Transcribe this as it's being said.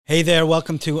Hey there,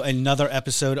 welcome to another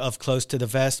episode of Close to the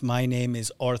Vest. My name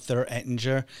is Arthur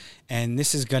Ettinger, and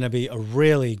this is going to be a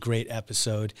really great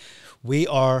episode. We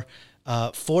are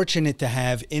fortunate to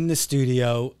have in the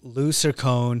studio Lou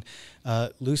Cercone.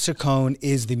 Lou Cercone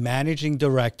is the managing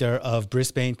director of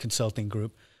Brisbane Consulting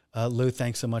Group. Lou,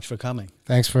 thanks so much for coming.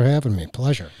 Thanks for having me.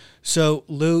 Pleasure. So,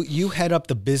 Lou, you head up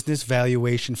the business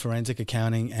valuation, forensic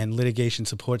accounting, and litigation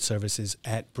support services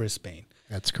at Brisbane.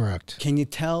 That's correct. Can you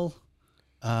tell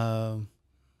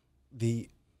the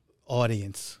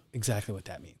audience exactly what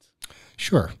that means?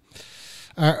 Sure.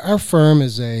 Our firm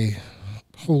is a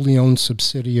wholly owned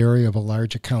subsidiary of a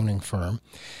large accounting firm.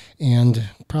 And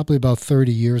probably about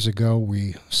 30 years ago,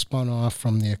 we spun off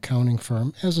from the accounting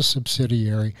firm as a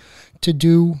subsidiary to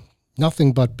do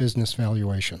nothing but business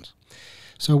valuations.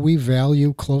 So we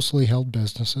value closely held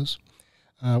businesses.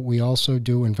 We also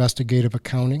do investigative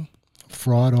accounting,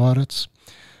 fraud audits.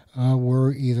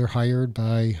 We're either hired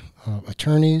by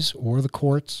attorneys or the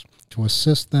courts to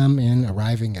assist them in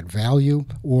arriving at value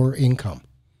or income.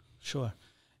 Sure.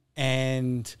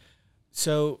 And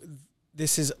so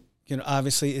this is,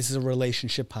 obviously this is a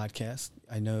relationship podcast.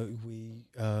 I know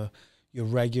you're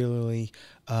regularly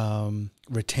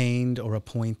retained or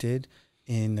appointed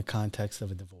in the context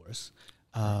of a divorce.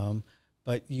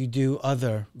 But you do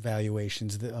other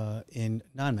valuations in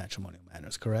non-matrimonial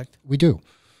matters, correct? We do.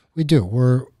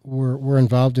 We're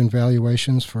involved in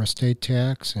valuations for estate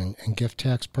tax and gift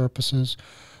tax purposes,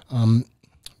 in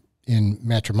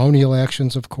matrimonial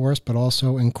actions, of course, but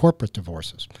also in corporate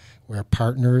divorces, where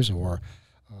partners or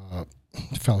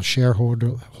fellow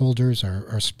shareholders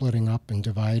are splitting up and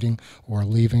dividing or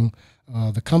leaving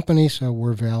the company. So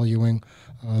we're valuing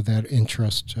that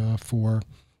interest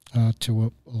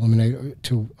to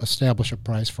establish a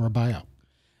price for a buyout.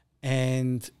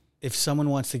 And if someone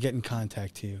wants to get in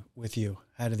contact with you,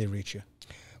 how do they reach you?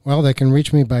 Well, they can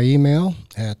reach me by email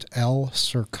at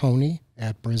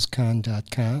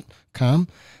lcercone@briscon.com.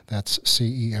 That's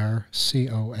CERCONE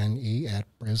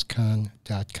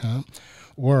 @briscon.com.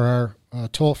 Or our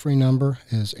toll-free number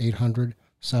is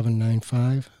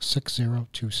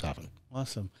 800-795-6027.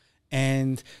 Awesome.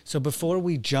 And so before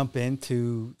we jump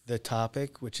into the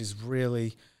topic, which is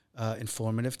really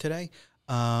informative today,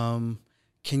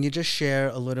 can you just share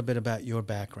a little bit about your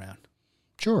background?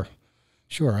 Sure.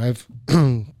 I've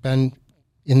been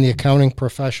in the accounting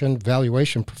profession,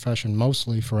 valuation profession,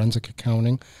 mostly forensic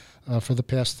accounting, for the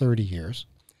past 30 years.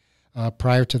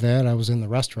 Prior to that, I was in the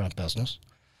restaurant business.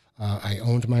 I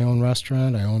owned my own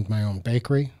restaurant. I owned my own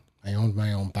bakery. I owned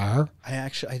my own bar. I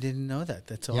didn't know that.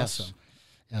 That's awesome.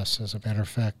 Yes, as a matter of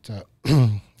fact, I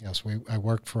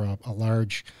worked for a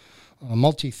large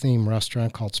multi-theme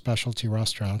restaurant called Specialty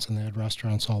Restaurants, and they had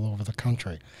restaurants all over the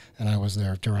country, and I was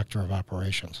their director of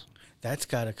operations. That's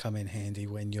got to come in handy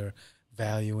when you're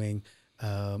valuing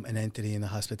an entity in the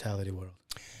hospitality world.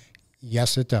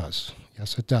 Yes, it does.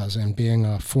 And being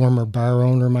a former bar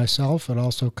owner myself, it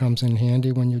also comes in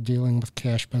handy when you're dealing with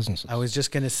cash businesses. I was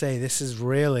just going to say, this is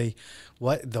really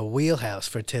what the wheelhouse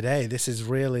for today. This is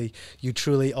really, you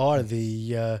truly are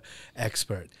the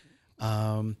expert.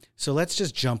 So let's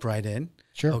just jump right in.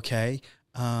 Sure. Okay.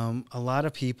 A lot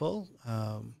of people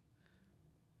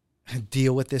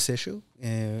deal with this issue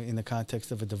in the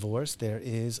context of a divorce. There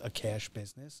is a cash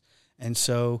business. And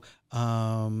so,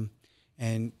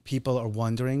 and people are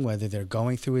wondering whether they're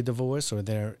going through a divorce or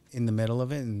they're in the middle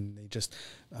of it, and they just,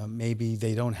 maybe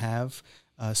they don't have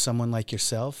someone like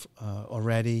yourself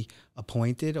already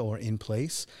appointed or in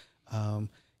place.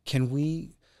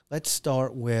 Let's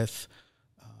start with,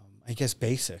 I guess,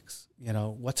 basics.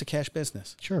 What's a cash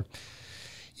business? Sure.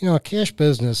 A cash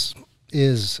business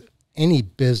is any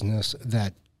business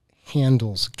that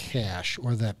handles cash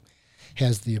or that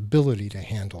has the ability to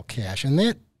handle cash. And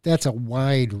that's a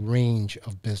wide range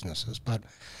of businesses. But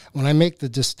when I make the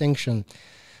distinction,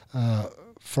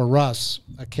 for us,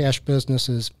 a cash business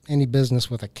is any business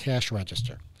with a cash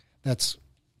register. That's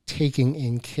taking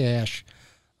in cash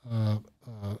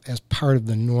as part of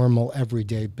the normal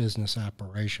everyday business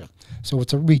operation. So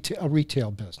it's a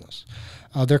retail business.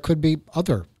 There could be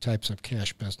other types of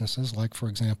cash businesses, like, for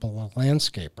example, a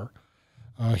landscaper.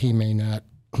 He may not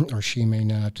or she may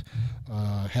not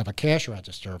have a cash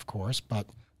register, of course, but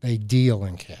they deal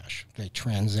in cash. They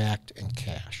transact in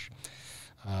cash.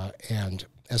 And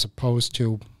as opposed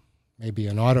to maybe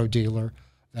an auto dealer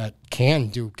that can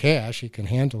do cash, he can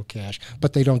handle cash,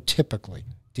 but they don't typically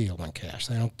deal in cash.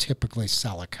 They don't typically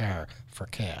sell a car for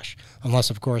cash, unless,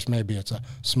 of course, maybe it's a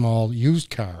small used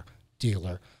car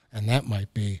dealer, and that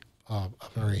might be a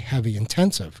very heavy,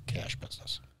 intensive cash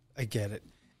business. I get it.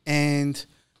 And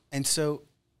so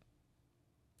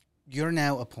you're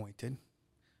now appointed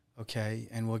okay,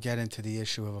 and we'll get into the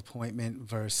issue of appointment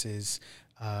versus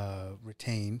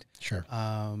retained. Sure.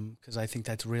 Because I think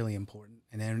that's really important.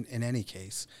 And in any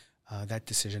case, that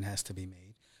decision has to be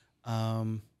made.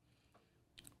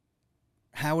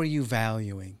 How are you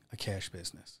valuing a cash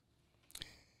business?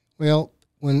 Well,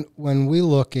 when we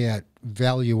look at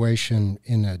valuation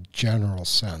in a general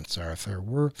sense, Arthur,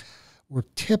 we're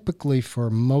typically, for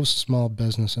most small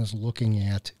businesses, looking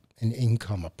at an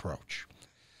income approach.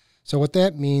 So what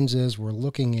that means is we're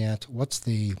looking at what's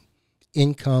the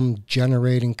income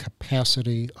generating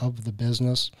capacity of the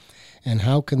business and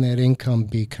how can that income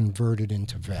be converted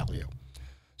into value.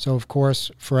 So, of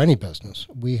course, for any business,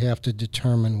 we have to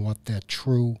determine what that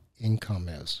true income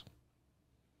is.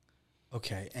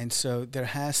 Okay, and so there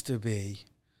has to be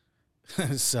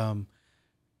some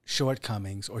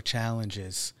shortcomings or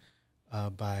challenges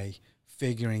by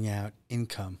figuring out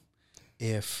income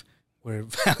if we're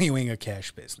valuing a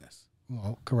cash business.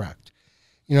 Well, correct.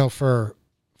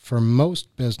 For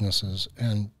most businesses,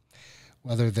 and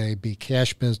whether they be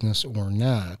cash business or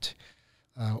not,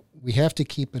 we have to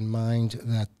keep in mind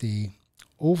that the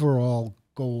overall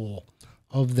goal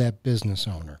of that business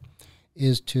owner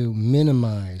is to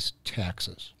minimize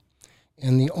taxes.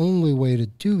 And the only way to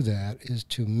do that is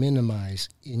to minimize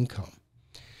income.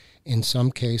 In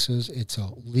some cases, it's a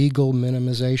legal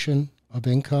minimization of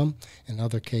income. In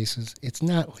other cases, it's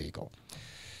not legal.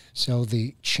 So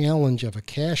the challenge of a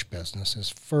cash business is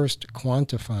first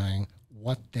quantifying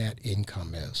what that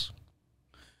income is.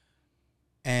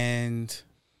 And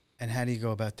how do you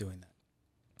go about doing that?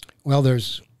 Well,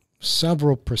 there's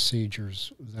several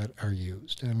procedures that are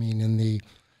used. I mean, in the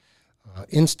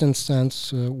instant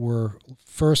sense, we're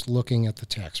first looking at the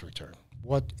tax return.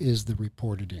 What is the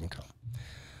reported income?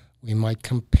 We might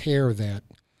compare that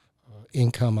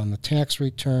income on the tax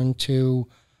return to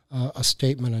a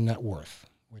statement of net worth,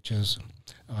 which is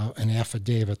an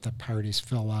affidavit that parties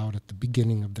fill out at the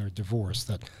beginning of their divorce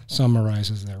that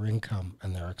summarizes their income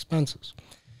and their expenses.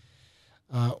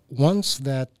 Once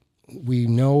that we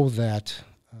know that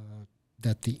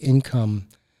the income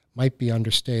might be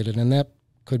understated, and that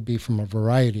could be from a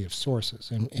variety of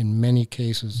sources. In many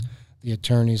cases, the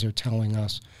attorneys are telling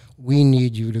us, we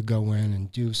need you to go in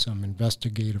and do some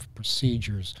investigative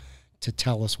procedures to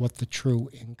tell us what the true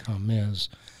income is.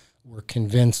 We're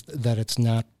convinced that it's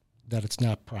not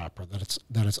proper, that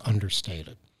it's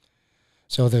understated.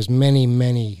 So there's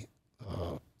many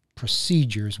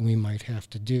procedures we might have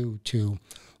to do to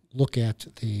look at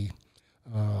the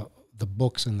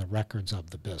books and the records of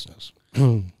the business.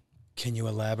 Can you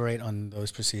elaborate on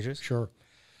those procedures? Sure.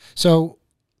 So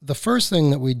the first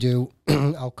thing that we do,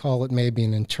 I'll call it maybe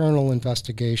an internal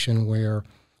investigation, where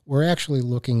we're actually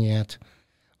looking at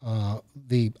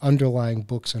the underlying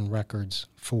books and records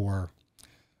for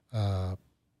what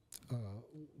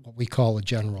we call a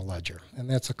general ledger. And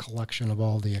that's a collection of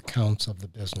all the accounts of the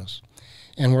business.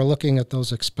 And we're looking at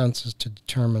those expenses to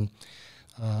determine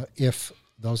if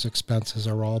those expenses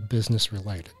are all business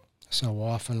related. So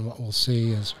often what we'll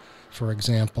see is, for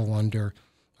example, under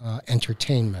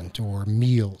entertainment or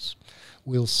meals,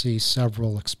 we'll see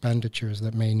several expenditures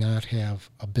that may not have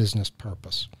a business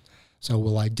purpose. So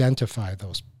we'll identify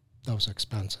those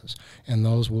expenses, and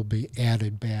those will be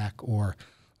added back or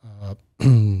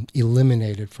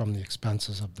eliminated from the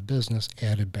expenses of the business,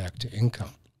 added back to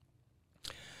income.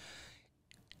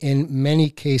 In many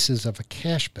cases of a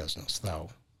cash business, though,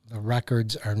 the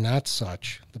records are not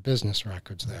such, the business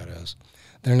records that is,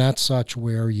 they're not such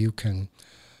where you can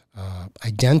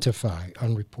identify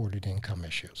unreported income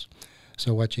issues.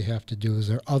 So what you have to do is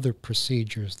there are other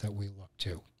procedures that we look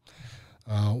to.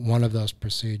 One of those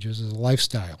procedures is a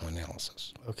lifestyle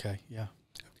analysis. Okay, yeah.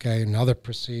 Okay, another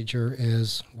procedure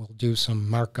is we'll do some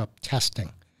markup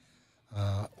testing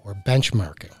or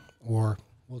benchmarking, or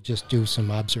we'll just do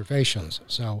some observations.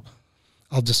 So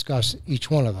I'll discuss each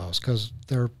one of those because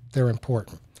they're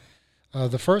important.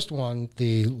 The first one,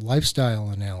 the lifestyle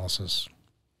analysis,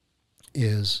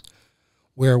 is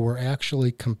where we're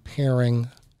actually comparing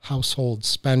household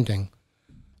spending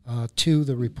to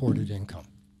the reported income.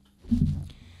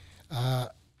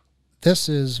 This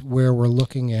is where we're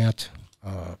looking at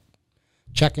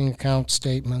checking account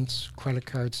statements, credit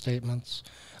card statements,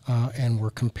 and we're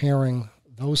comparing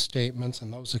those statements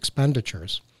and those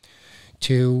expenditures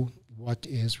to what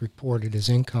is reported as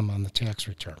income on the tax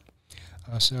return.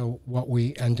 So what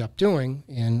we end up doing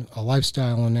in a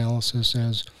lifestyle analysis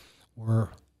is we're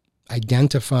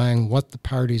identifying what the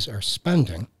parties are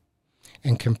spending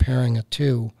and comparing it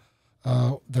to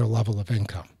their level of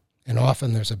income. And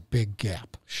often there's a big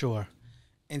gap. Sure.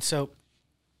 And so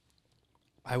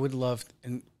I would love,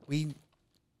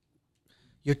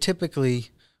 you're typically,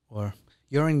 or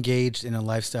you're engaged in a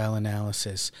lifestyle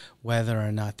analysis, whether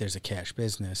or not there's a cash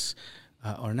business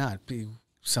or not.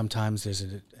 Sometimes there's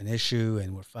an issue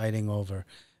and we're fighting over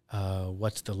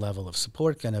what's the level of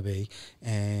support going to be.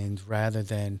 And rather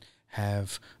than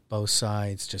have both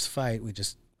sides just fight, we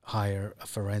just hire a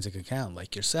forensic accountant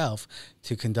like yourself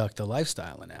to conduct a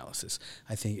lifestyle analysis.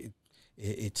 I think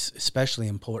it's especially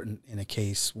important in a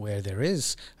case where there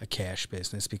is a cash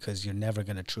business, because you're never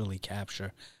going to truly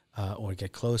capture or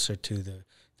get closer to the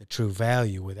true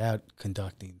value without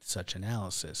conducting such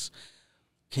analysis.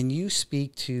 Can you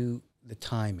speak to the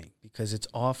timing? Because it's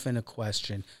often a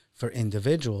question for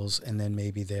individuals and then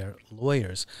maybe their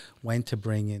lawyers when to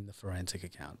bring in the forensic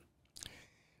accountant.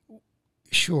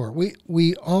 Sure.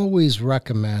 We always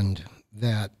recommend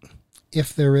that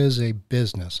if there is a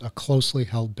business, a closely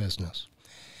held business,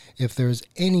 if there's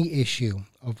any issue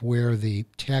of where the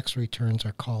tax returns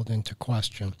are called into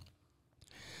question,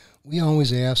 we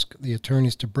always ask the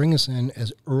attorneys to bring us in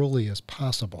as early as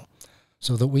possible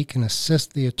so that we can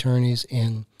assist the attorneys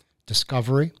in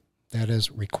discovery, that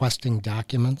is, requesting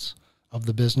documents of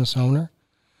the business owner.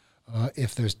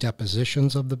 If there's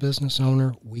depositions of the business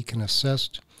owner, we can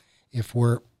assist. If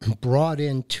we're brought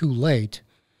in too late,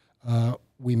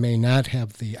 we may not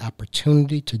have the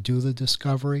opportunity to do the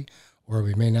discovery, or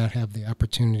we may not have the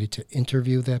opportunity to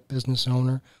interview that business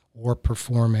owner or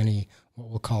perform any what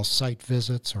we'll call site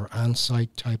visits or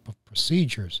on-site type of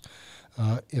procedures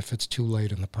if it's too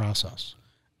late in the process.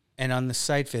 And on the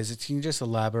site visits, can you just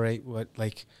elaborate what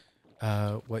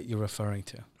you're referring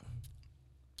to?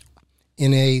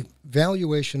 In a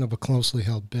valuation of a closely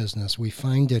held business, we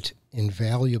find it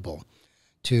invaluable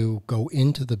to go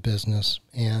into the business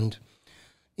and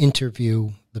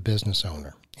interview the business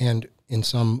owner. And in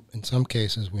some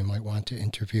cases, we might want to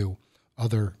interview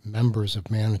other members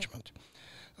of management.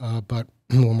 But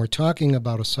when we're talking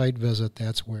about a site visit,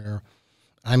 that's where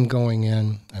I'm going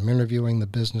in, I'm interviewing the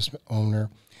business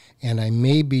owner, and I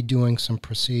may be doing some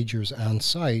procedures on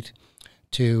site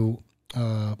to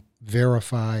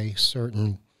verify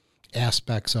certain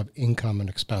aspects of income and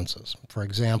expenses. For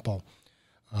example,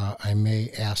 I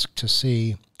may ask to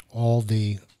see all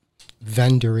the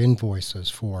vendor invoices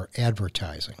for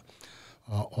advertising,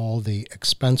 all the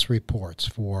expense reports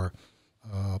for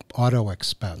auto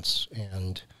expense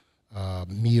and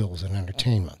meals and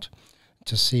entertainment,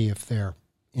 to see if they're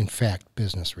in fact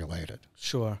business related.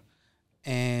 Sure.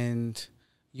 And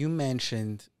you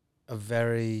mentioned a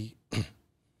very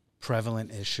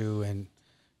prevalent issue and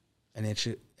an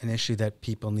issue that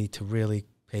people need to really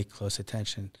pay close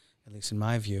attention, at least in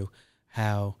my view,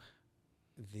 how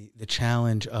the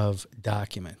challenge of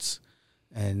documents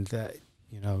and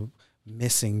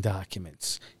missing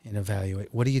documents and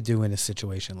evaluate. What do you do in a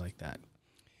situation like that?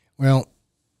 Well,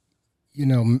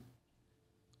 when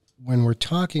we're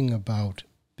talking about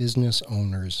business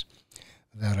owners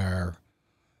that are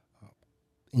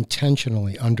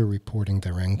intentionally underreporting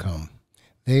their income,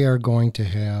 they are going to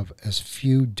have as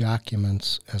few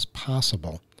documents as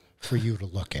possible for you to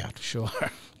look at. Sure.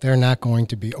 They're not going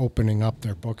to be opening up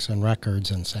their books and records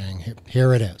and saying,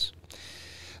 here it is.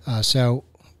 So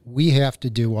we have to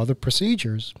do other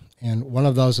procedures, and one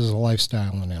of those is a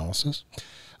lifestyle analysis.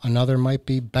 Another might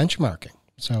be benchmarking.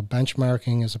 So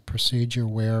benchmarking is a procedure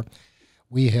where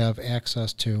we have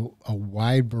access to a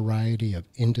wide variety of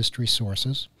industry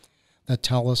sources that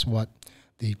tell us what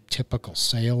the typical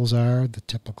sales are, the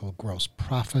typical gross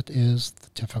profit is, the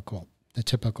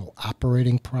typical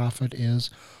operating profit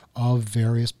is of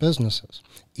various businesses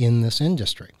in this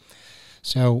industry.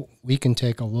 So we can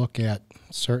take a look at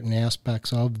certain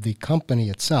aspects of the company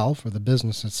itself or the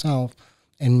business itself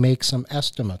and make some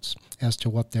estimates as to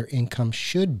what their income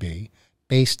should be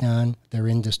based on their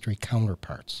industry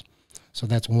counterparts. So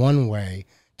that's one way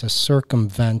to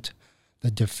circumvent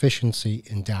the deficiency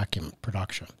in document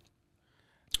production.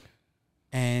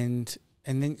 And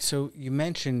then, so you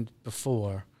mentioned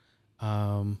before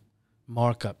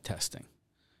markup testing.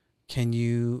 Can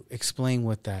you explain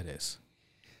what that is?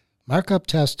 Markup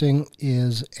testing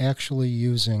is actually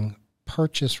using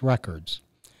purchase records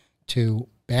to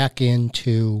back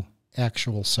into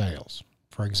actual sales.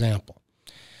 For example,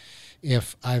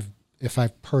 if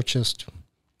I've purchased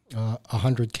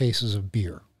 100 cases of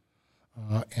beer,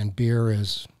 and beer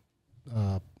is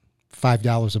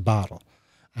 $5 a bottle,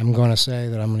 I'm going to say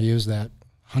that I'm going to use that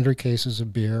 100 cases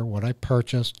of beer, what I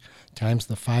purchased, times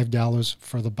the $5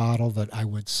 for the bottle that I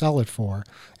would sell it for,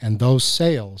 and those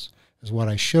sales is what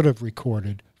I should have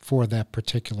recorded for that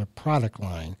particular product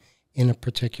line in a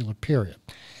particular period.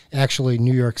 Actually,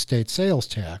 New York State sales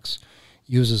tax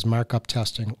uses markup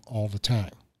testing all the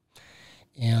time.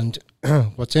 And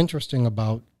what's interesting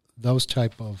about those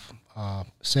type of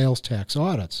sales tax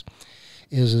audits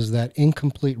is that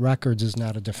incomplete records is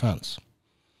not a defense.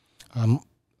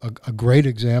 A great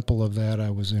example of that, I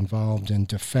was involved in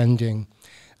defending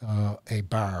a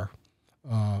bar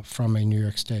from a New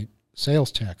York State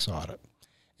sales tax audit.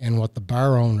 And what the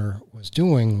bar owner was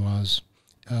doing was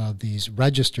these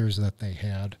registers that they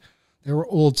were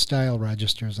old style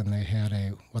registers, and they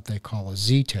had what they call a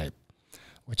Z tape,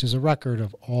 which is a record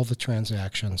of all the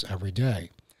transactions every day.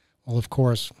 Well, of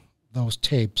course, those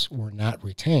tapes were not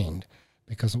retained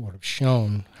because it would have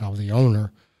shown how the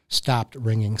owner stopped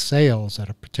ringing sales at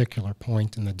a particular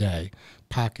point in the day,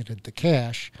 pocketed the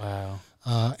cash,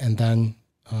 and then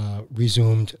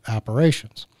resumed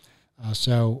operations.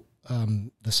 So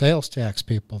the sales tax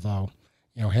people, though,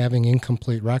 having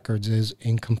incomplete records is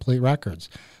incomplete records.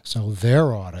 So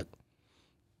their audit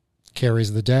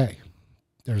carries the day.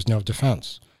 There's no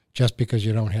defense. Just because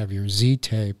you don't have your Z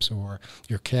tapes or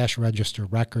your cash register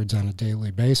records on a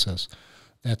daily basis,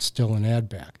 that's still an add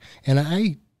back. And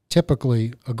I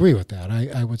typically agree with that.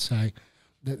 I would say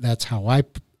that's how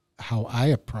I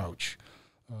approach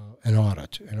an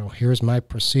audit. Here's my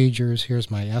procedures, here's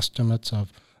my estimates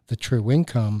of the true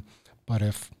income, but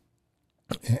if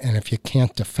you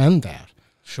can't defend that,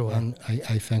 sure, then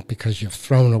I think because you've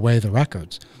thrown away the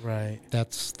records, right,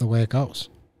 that's the way it goes.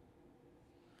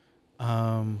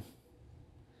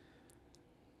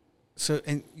 So,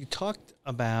 and you talked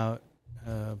about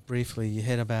briefly, you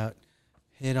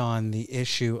hit on the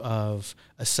issue of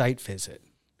a site visit.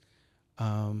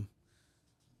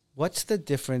 What's the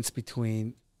difference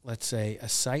between, let's say, a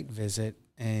site visit,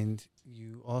 and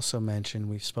you also mentioned,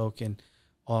 we've spoken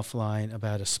offline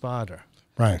about a spotter.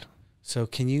 Right. So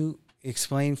can you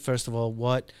explain, first of all,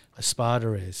 what a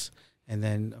spotter is, and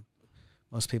then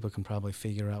most people can probably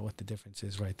figure out what the difference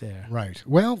is right there. Right.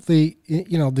 Well, the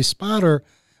spotter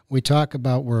we talk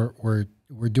about, we're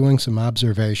doing some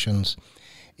observations.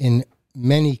 In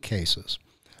many cases,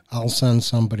 I'll send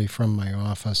somebody from my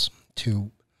office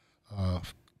to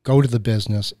go to the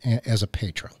business as a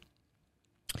patron.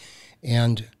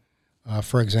 And,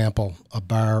 for example, a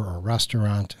bar or a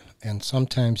restaurant, and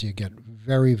sometimes you get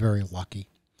very, very lucky.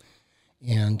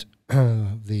 And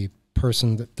the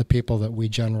people that we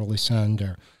generally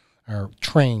send are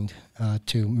trained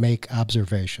to make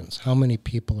observations. How many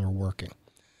people are working?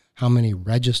 How many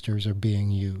registers are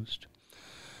being used?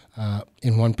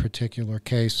 In one particular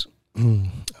case,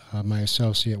 my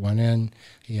associate went in,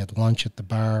 he had lunch at the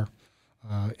bar,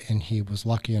 and he was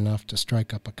lucky enough to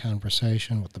strike up a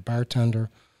conversation with the bartender.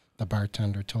 The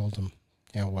bartender told him,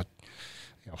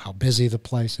 how busy the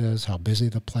place is, how busy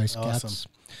the place gets.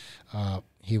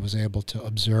 He was able to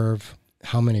observe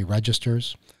how many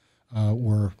registers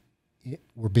were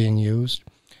being used.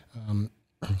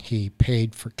 He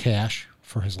paid for cash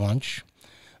for his lunch.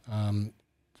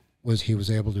 He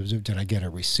was able to observe, did I get a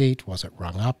receipt? Was it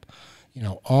rung up?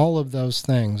 All of those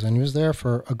things. And he was there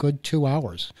for a good 2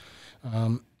 hours.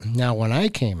 Now, when I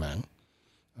came in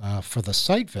for the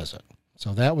site visit,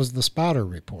 so that was the spotter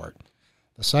report.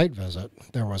 The site visit,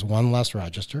 there was one less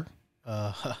register.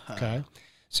 Okay.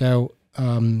 So,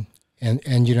 and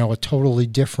a totally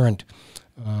different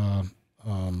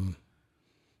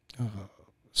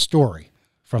story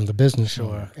from the business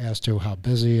owner as to how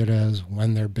busy it is,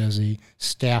 when they're busy,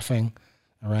 staffing,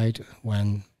 all right,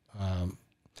 when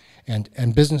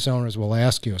and business owners will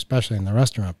ask you, especially in the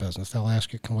restaurant business, they'll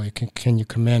ask you, can you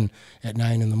come in at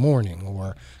 9 a.m,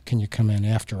 or can you come in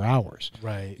after hours?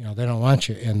 Right. They don't want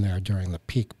you in there during the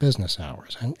peak business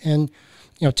hours. And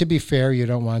to be fair, you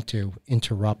don't want to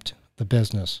interrupt the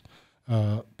business.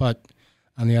 But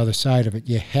on the other side of it,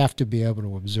 you have to be able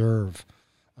to observe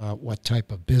what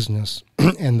type of business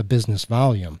and the business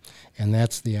volume. And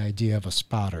that's the idea of a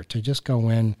spotter, to just go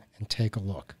in and take a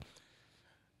look.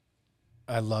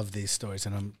 I love these stories,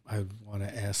 and I want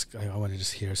to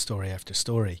just hear story after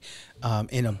story.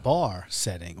 In a bar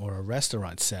setting or a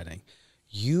restaurant setting,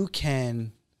 you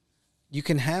can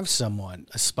have someone,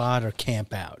 a spotter,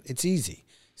 camp out. It's easy.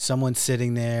 Someone's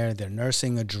sitting there, they're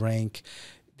nursing a drink,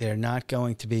 they're not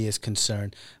going to be as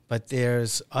concerned. But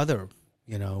there's other,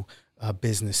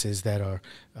 businesses that are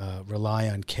rely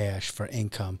on cash for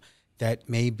income that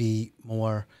may be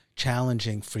more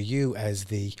challenging for you as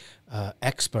the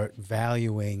expert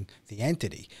valuing the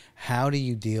entity. How do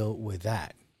you deal with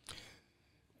that?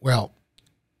 Well,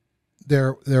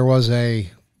 there was in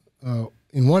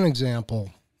one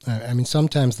example,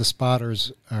 sometimes the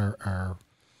spotters are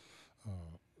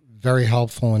very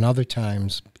helpful, and other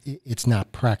times it's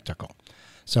not practical.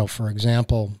 So, for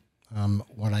example,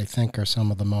 what I think are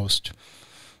some of the most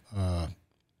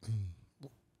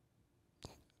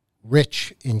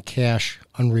rich in cash,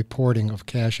 unreporting of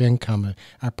cash income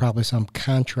are probably some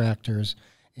contractors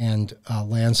and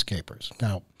landscapers.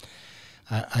 Now,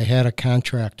 I had a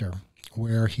contractor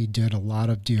where he did a lot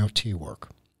of DOT work.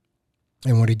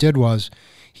 And what he did was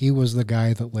he was the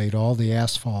guy that laid all the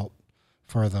asphalt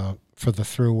for the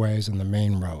throughways and the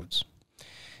main roads.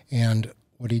 And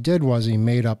what he did was he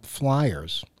made up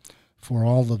flyers for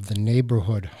all of the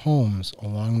neighborhood homes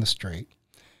along the street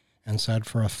and said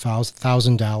for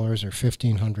 $1,000 or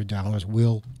 $1,500,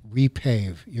 we'll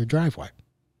repave your driveway.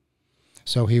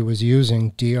 So he was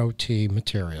using DOT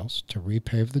materials to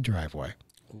repave the driveway.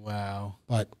 Wow.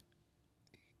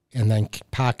 And then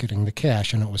pocketing the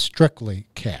cash, and it was strictly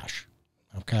cash.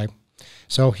 Okay?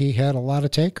 So he had a lot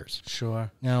of takers.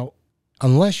 Sure. Now,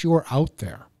 unless you're out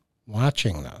there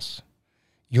watching this,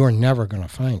 you're never going to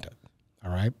find it.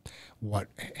 All right? What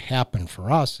happened for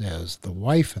us is the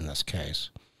wife in this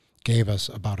case gave us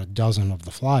about a dozen of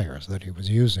the flyers that he was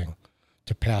using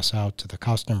to pass out to the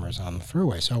customers on the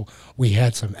thruway. So we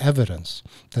had some evidence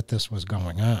that this was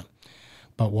going on.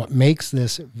 But what makes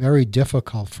this very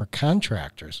difficult for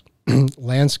contractors,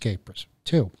 landscapers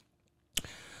too.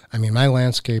 I mean, my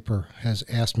landscaper has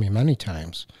asked me many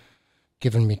times,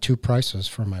 given me two prices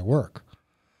for my work.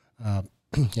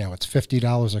 It's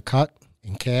 $50 a cut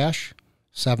in cash,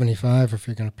 $75 if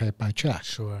you're going to pay it by check.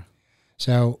 Sure.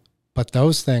 So, but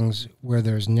those things where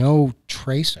there's no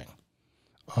tracing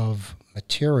of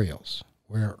materials,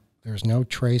 where there's no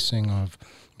tracing of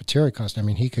material cost. I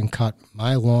mean, he can cut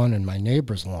my lawn and my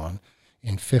neighbor's lawn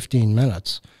in 15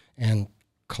 minutes and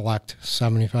collect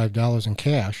 $75 in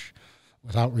cash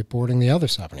without reporting the other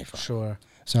 $75. Sure.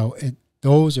 So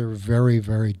those are very,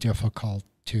 very difficult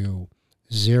to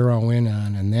zero in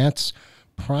on, and that's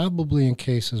probably in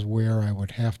cases where I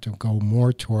would have to go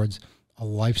more towards a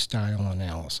lifestyle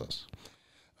analysis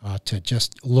to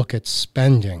just look at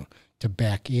spending to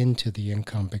back into the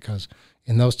income, because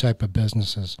in those type of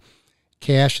businesses,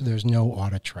 cash, there's no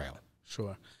audit trail.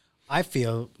 Sure. I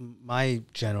feel my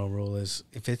general rule is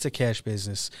if it's a cash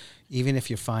business, even if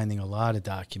you're finding a lot of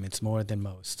documents, more than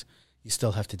most, you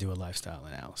still have to do a lifestyle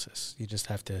analysis. You just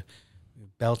have to,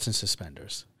 belts and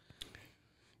suspenders.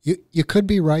 You could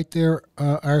be right there,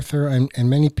 Arthur, and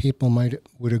many people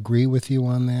would agree with you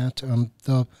on that.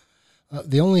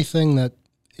 The only thing that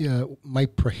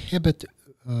might prohibit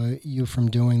you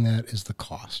from doing that is the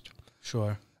cost.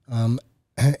 Sure.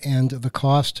 And the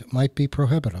cost might be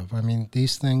prohibitive. I mean,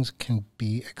 these things can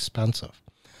be expensive.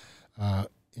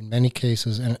 In many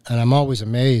cases, and I'm always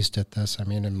amazed at this. I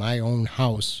mean, in my own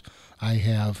house, I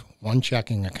have one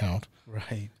checking account.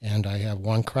 Right. And I have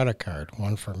one credit card,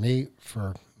 one for me,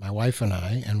 for my wife and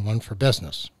I, and one for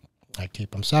business. I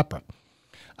keep them separate.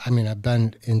 I mean, I've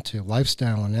been into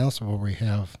lifestyle analysis where we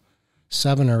have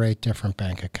 7 or 8 different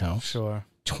bank accounts. Sure.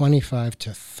 25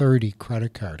 to 30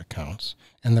 credit card accounts,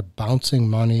 and they're bouncing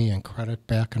money and credit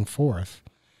back and forth.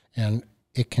 And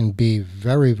it can be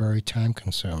very, very time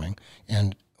consuming.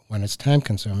 And when it's time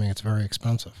consuming, it's very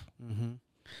expensive. Mm-hmm.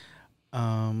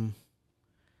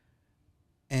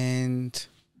 And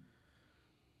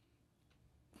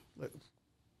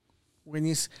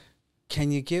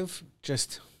can you give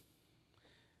just,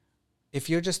 if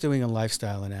you're just doing a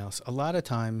lifestyle analysis, a lot of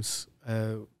times,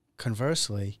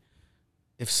 conversely,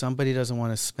 if somebody doesn't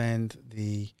want to spend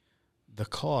the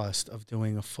cost of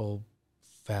doing a full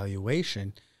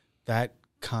valuation,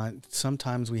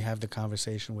 sometimes we have the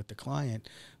conversation with the client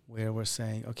where we're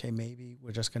saying, okay, maybe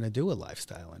we're just going to do a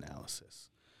lifestyle analysis.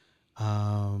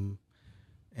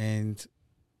 And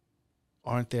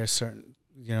aren't there certain,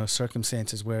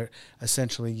 circumstances where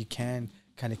essentially you can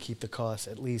kind of keep the costs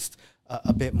at least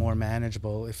a bit more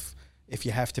manageable? If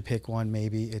you have to pick one,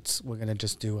 maybe we're going to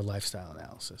just do a lifestyle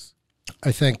analysis.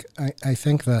 I think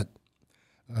that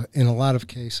in a lot of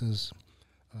cases,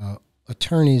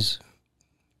 attorneys,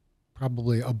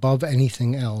 probably above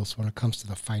anything else when it comes to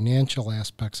the financial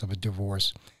aspects of a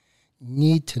divorce,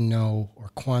 need to know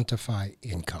or quantify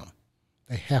income.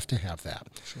 They have to have that.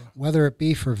 Sure. Whether it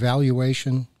be for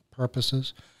valuation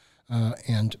purposes,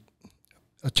 and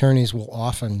attorneys will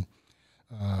often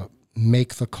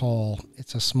make the call,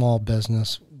 it's a small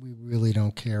business, we really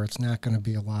don't care, it's not going to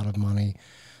be a lot of money,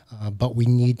 but we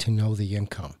need to know the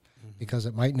income, because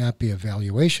it might not be a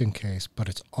valuation case, but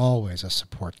it's always a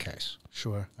support case.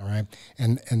 Sure. All right?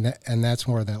 And that's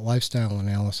where that lifestyle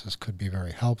analysis could be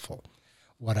very helpful.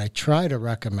 What I try to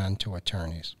recommend to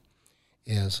attorneys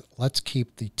is let's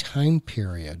keep the time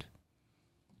period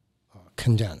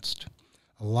condensed.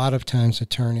 A lot of times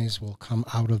attorneys will come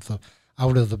out of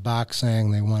the box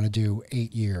saying they want to do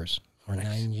 8 years or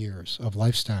 9 years of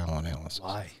lifestyle analysis.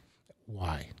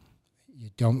 Why?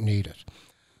 You don't need it.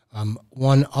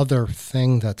 One other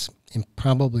thing that's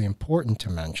probably important to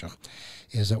mention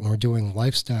is that when we're doing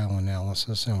lifestyle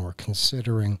analysis and we're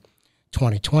considering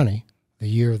 2020, the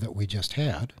year that we just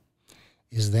had,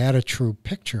 is that a true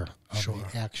picture of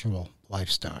the actual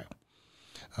lifestyle?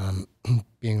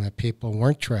 Being that people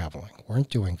weren't traveling, weren't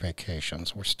doing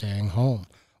vacations, were staying home,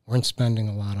 weren't spending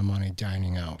a lot of money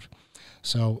dining out.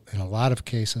 So in a lot of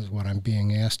cases, what I'm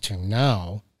being asked to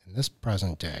now, in this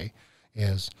present day,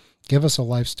 is give us a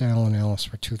lifestyle analysis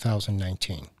for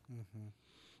 2019.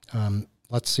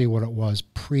 Let's see what it was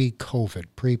pre-COVID,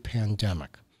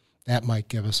 pre-pandemic. That might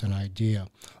give us an idea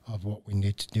of what we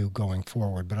need to do going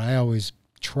forward. But I always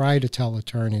try to tell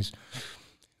attorneys,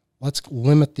 let's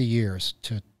limit the years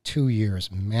to 2 years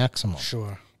maximum.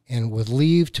 Sure. And with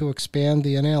leave to expand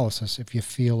the analysis if you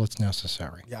feel it's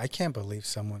necessary. Yeah, I can't believe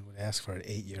someone would ask for an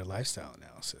 8-year lifestyle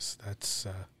analysis. That's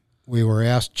We were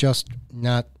asked just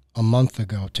not a month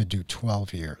ago to do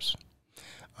 12 years.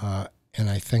 And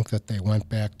I think that they went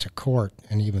back to court,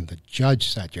 and even the judge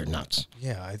said, you're nuts.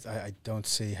 Yeah, I don't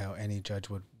see how any judge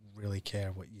would really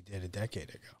care what you did a decade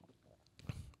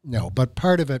ago. No, but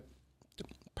part of it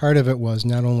was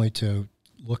not only to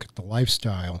look at the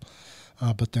lifestyle,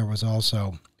 but there was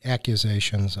also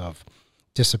accusations of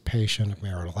dissipation of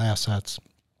marital assets.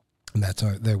 And that's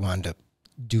why they wanted to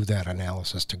do that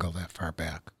analysis to go that far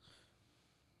back.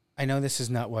 I know this is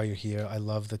not why you're here. I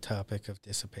love the topic of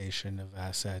dissipation of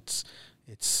assets.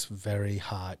 It's very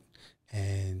hot.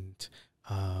 And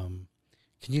can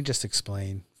you just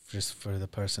explain, just for the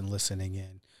person listening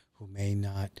in who may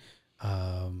not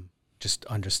just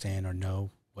understand or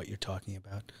know what you're talking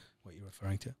about, what you're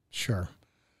referring to? Sure.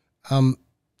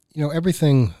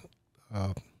 Everything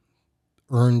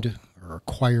earned or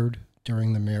acquired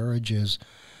during the marriage is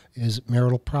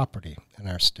marital property in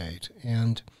our state.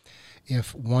 And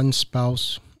if one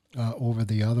spouse over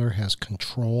the other has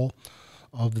control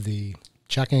of the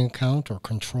checking account or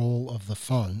control of the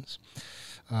funds,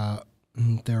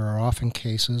 there are often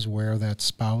cases where that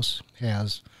spouse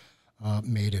has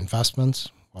made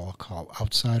investments, what I'll call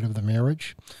outside of the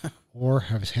marriage, or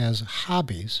has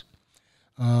hobbies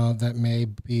that may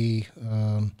be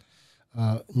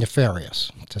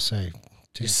nefarious, to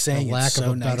lack of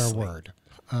a better word.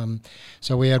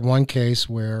 So we had one case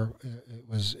where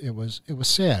it was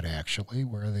sad, actually,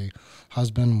 where the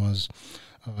husband was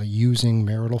using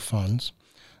marital funds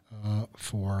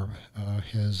for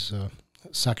his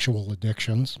sexual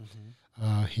addictions.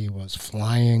 Mm-hmm. He was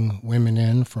flying women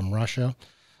in from Russia,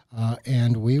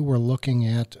 and we were looking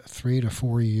at 3 to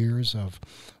 4 years of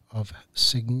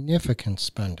significant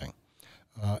spending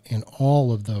in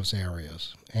all of those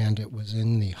areas, and it was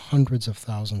in the hundreds of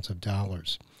thousands of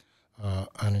dollars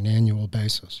on an annual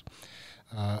basis.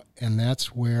 And that's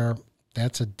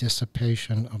a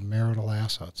dissipation of marital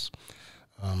assets.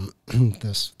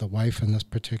 The wife in this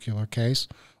particular case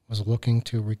was looking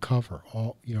to recover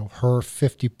her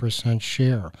 50%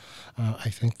 share. I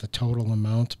think the total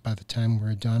amount by the time we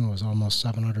were done was almost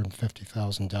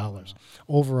 $750,000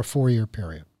 over a 4-year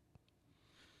period.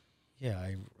 Yeah,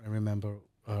 I remember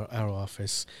our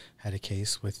office had a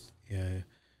case with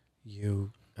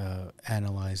you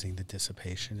analyzing the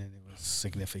dissipation, and it was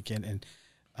significant.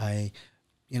 And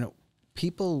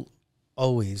people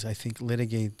always, I think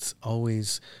litigates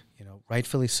always,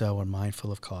 rightfully so, are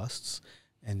mindful of costs,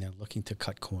 and they're looking to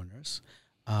cut corners.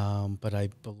 But I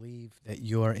believe that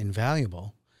you're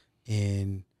invaluable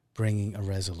in bringing a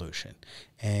resolution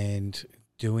and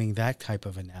doing that type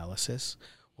of analysis,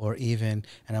 or even,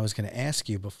 and I was going to ask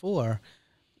you before,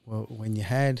 when you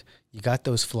got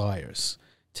those flyers.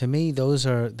 To me,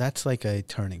 that's like a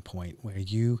turning point where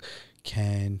you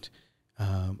can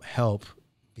help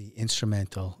be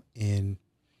instrumental in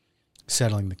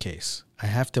settling the case. I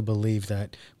have to believe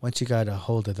that once you got a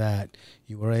hold of that,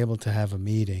 you were able to have a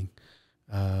meeting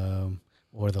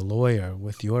or the lawyer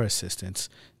with your assistance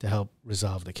to help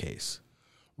resolve the case.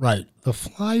 Right. The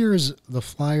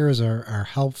flyers are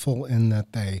helpful in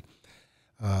that they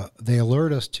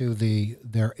alert us to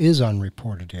there is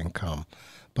unreported income,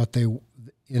 but they,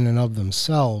 in and of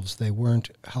themselves, they weren't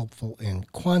helpful in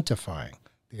quantifying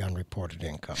the unreported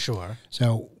income. Sure.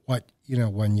 So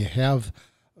when you have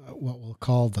what we'll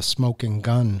call the smoking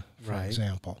gun, for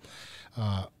example,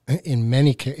 in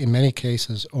many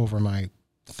cases over my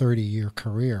 30-year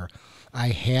career, I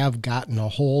have gotten a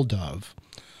hold of,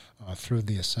 through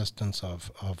the assistance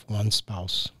of one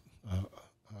spouse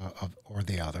or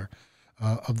the other,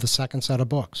 of the second set of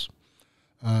books.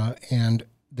 And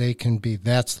they can be,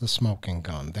 that's the smoking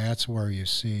gun. That's where you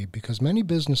see, because many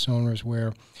business owners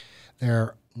where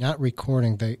they're not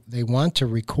recording, they want to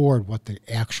record what they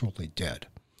actually did.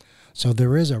 So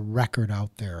there is a record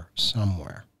out there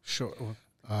somewhere. Sure.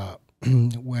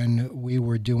 When we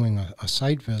were doing a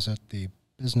site visit, the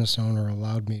business owner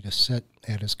allowed me to sit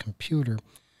at his computer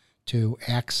to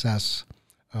access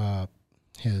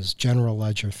his general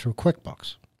ledger through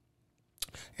QuickBooks.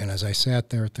 And as I sat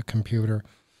there at the computer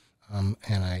and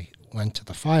I went to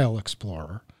the File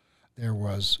Explorer, there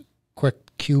was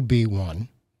QB1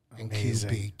 and Amazing.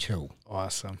 QB2.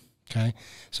 Awesome. Okay,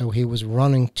 so he was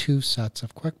running two sets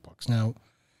of QuickBooks. Now,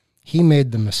 he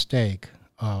made the mistake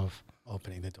of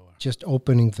Opening the door. just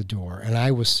opening the door, and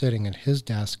I was sitting at his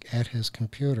desk at his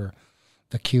computer.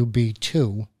 The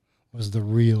QB2 was the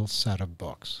real set of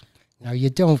books. Now, you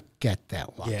don't get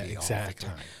that lucky Yeah, exactly.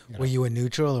 all the time. You know. Were you a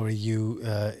neutral, or were you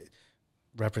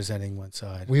representing one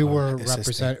side? We or were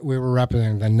assisting?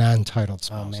 representing the non-titled Oh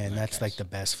spouse. in man, that that's case. like the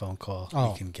best phone call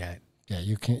Oh. you can get. Yeah,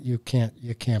 you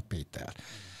can't beat that.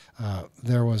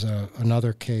 There was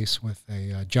another case with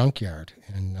a junkyard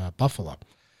in Buffalo,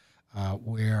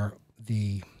 where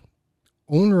the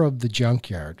owner of the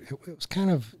junkyard, it was kind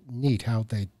of neat how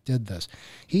they did this.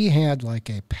 He had like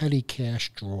a petty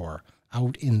cash drawer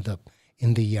out in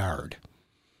the yard,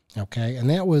 okay, and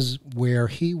that was where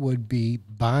he would be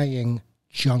buying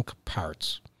junk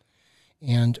parts,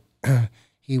 and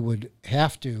he would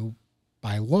have to,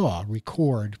 by law,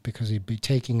 record, because he'd be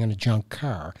taking in a junk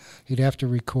car, he'd have to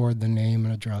record the name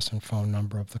and address and phone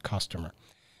number of the customer.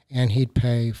 And he'd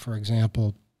pay, for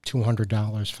example,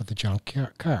 $200 for the junk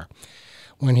car.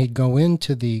 When he'd go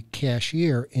into the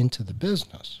cashier, into the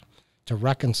business, to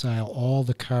reconcile all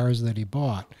the cars that he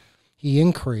bought, he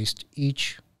increased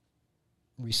each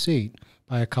receipt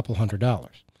by a couple $100.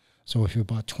 So if he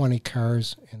bought 20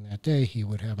 cars in that day, he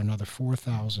would have another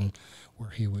 $4,000 where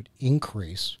he would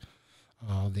increase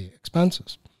the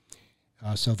expenses.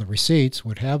 So the receipts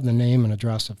would have the name and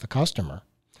address of the customer,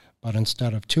 but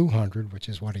instead of $200, which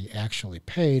is what he actually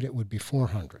paid, it would be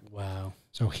 $400. Wow.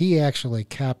 So he actually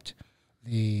kept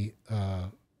the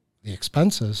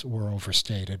expenses were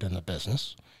overstated in the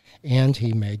business, and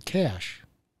he made cash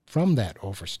from that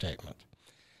overstatement.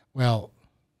 Well,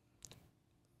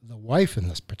 the wife in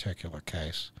this particular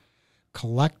case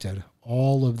collected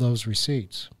all of those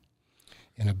receipts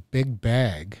in a big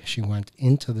bag. She went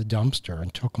into the dumpster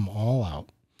and took them all out,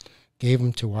 gave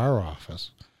them to our office.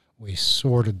 We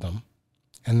sorted them,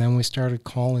 and then we started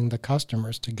calling the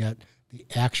customers to get the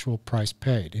actual price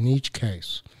paid. In each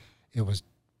case, it was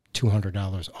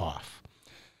 $200 off.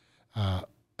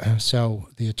 So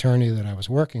the attorney that I was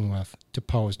working with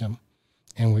deposed him,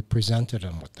 and we presented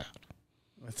him with that.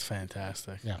 That's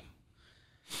fantastic. Yeah.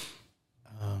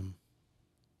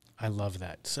 I love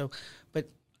that. So, but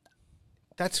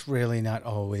that's really not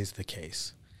always the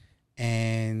case.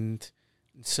 And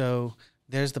so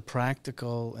there's the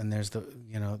practical and there's the,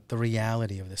 the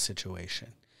reality of the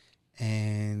situation.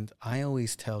 And I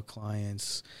always tell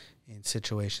clients in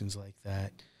situations like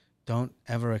that, don't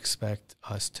ever expect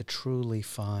us to truly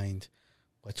find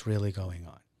what's really going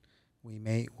on.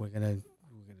 We're gonna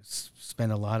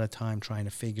spend a lot of time trying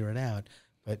to figure it out,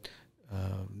 but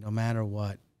no matter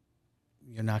what,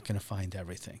 you're not going to find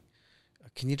everything.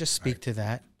 Can you just speak to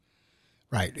that?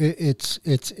 Right.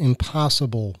 It's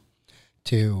impossible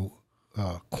to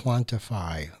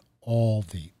quantify all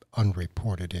the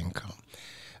unreported income.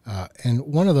 And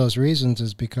one of those reasons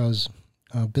is because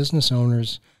business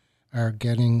owners are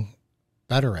getting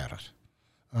better at it.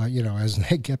 As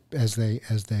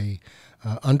they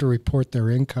underreport their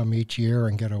income each year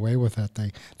and get away with it,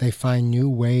 they find new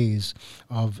ways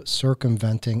of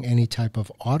circumventing any type of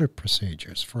audit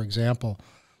procedures. For example,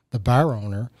 the bar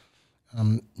owner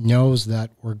knows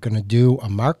that we're going to do a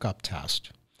markup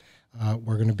test.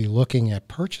 We're going to be looking at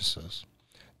purchases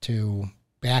to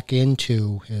back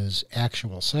into his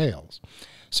actual sales.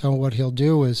 So what he'll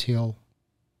do is he'll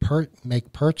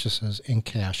make purchases in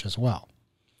cash as well.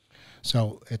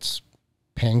 So it's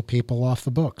paying people off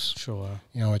the books. Sure.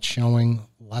 It's showing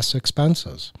less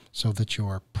expenses so that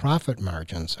your profit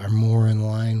margins are more in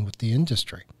line with the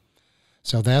industry.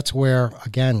 So that's where,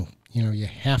 again, you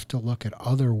have to look at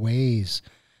other ways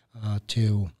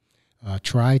to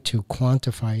try to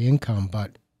quantify income,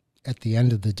 but at the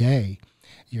end of the day,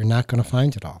 you're not going to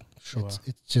find it all. Sure.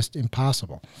 It's just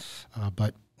impossible.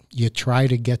 But you try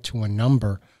to get to a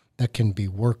number that can be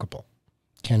workable.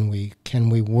 Can we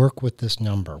work with this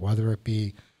number, whether it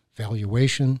be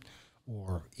valuation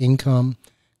or income?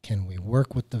 Can we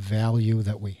work with the value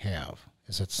that we have?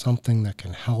 Is it something that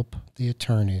can help the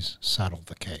attorneys settle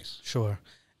the case? Sure.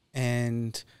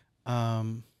 And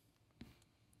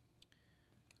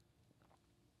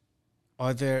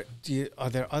are there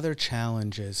other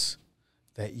challenges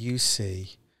that you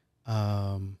see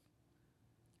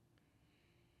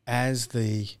as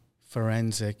the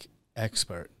forensic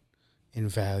expert in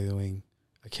valuing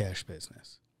a cash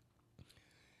business?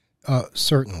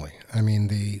 Certainly. I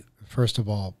mean, first of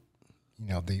all,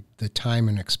 the time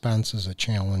and expense is a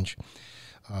challenge.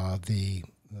 The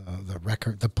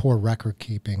poor record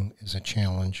keeping is a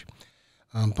challenge.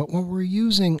 But when we're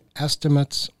using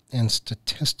estimates and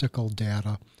statistical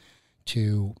data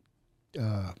to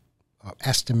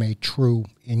estimate true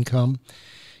income,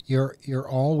 you're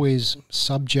always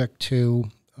subject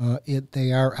to it.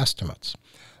 They are estimates.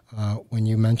 When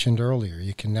you mentioned earlier,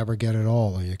 you can never get it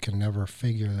all, or you can never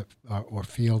figure or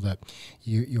feel that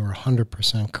you're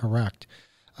 100% correct.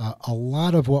 A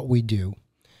lot of what we do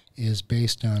is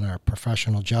based on our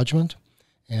professional judgment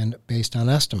and based on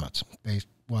estimates,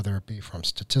 whether it be from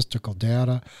statistical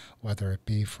data, whether it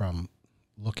be from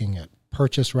looking at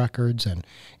purchase records and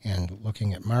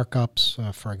looking at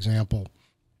markups. For example,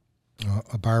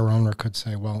 a bar owner could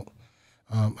say, well,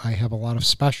 I have a lot of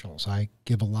specials. I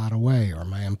give a lot away, or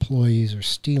my employees are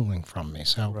stealing from me.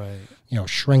 So, right.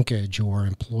 Shrinkage or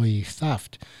employee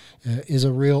theft is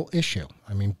a real issue.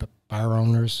 I mean, bar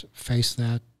owners face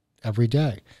that every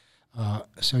day.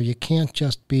 So you can't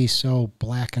just be so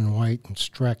black and white and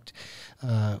strict,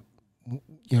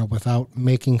 without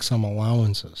making some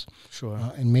allowances. Sure.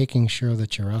 And making sure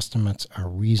that your estimates are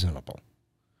reasonable.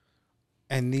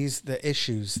 And the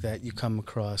issues that you come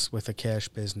across with a cash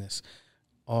business,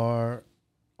 are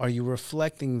you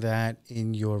reflecting that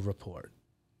in your report?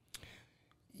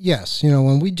 Yes.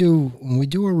 When we do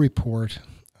a report,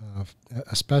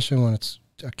 especially when it's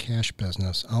a cash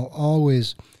business, I'll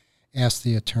always ask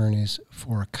the attorneys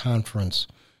for a conference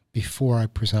before I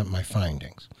present my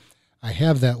findings. I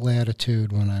have that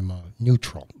latitude when I'm a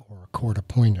neutral or a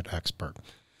court-appointed expert.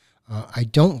 I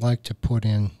don't like to put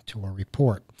into a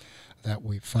report that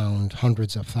we found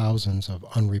hundreds of thousands of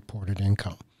unreported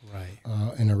income. Right.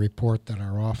 In a report that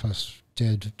our office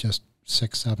did just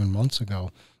 6-7 months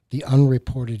ago, the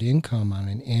unreported income on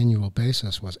an annual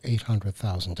basis was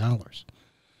 $800,000.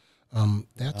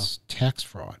 That's tax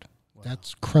fraud. Wow.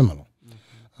 That's criminal.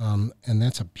 Mm-hmm. And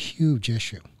that's a huge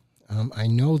issue. I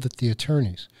know that the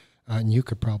attorneys, and you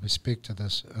could probably speak to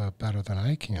this better than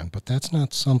I can, but that's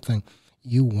not something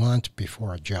you want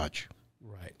before a judge.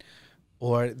 Right.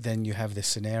 Or then you have this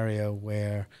scenario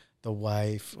where the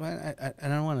wife, I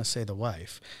don't want to say the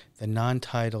wife, the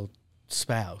non-titled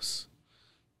spouse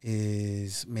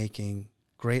is making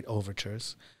great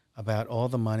overtures about all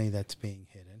the money that's being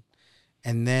hidden.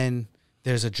 And then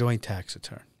there's a joint tax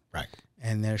return. Right.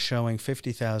 And they're showing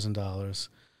 $50,000,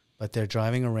 but they're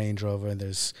driving a Range Rover, and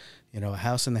there's, a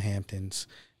house in the Hamptons,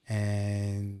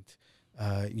 and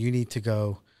you need to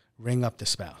go ring up the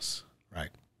spouse. Right.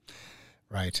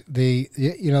 Right. The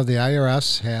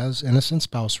IRS has innocent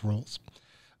spouse rules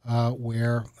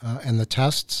where and the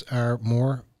tests are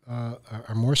more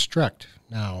strict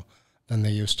now than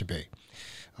they used to be.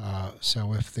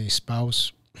 So if the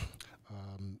spouse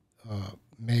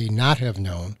may not have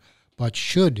known, but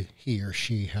should he or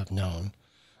she have known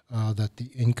that the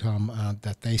income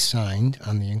that they signed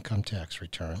on the income tax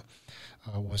return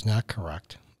was not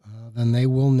correct, then they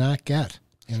will not get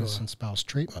innocent spouse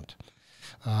treatment.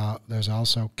 There's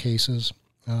also cases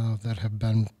that have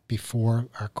been before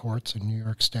our courts in New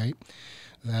York State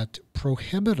that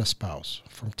prohibit a spouse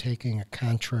from taking a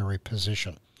contrary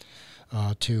position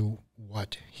to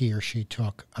what he or she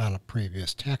took on a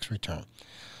previous tax return.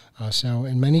 So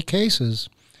in many cases,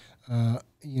 the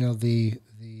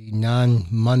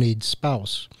non-moneyed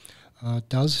spouse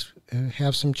does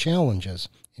have some challenges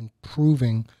in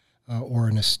proving or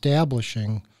in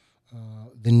establishing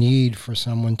the need for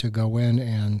someone to go in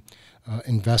and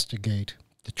investigate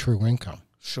the true income.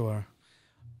 Sure.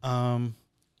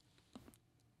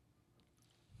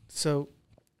 So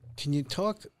can you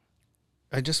talk,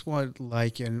 I'd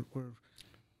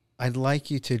like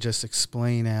you to just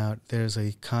explain out, there's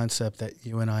a concept that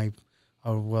you and I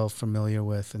are well familiar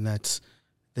with, and that's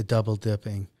the double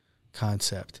dipping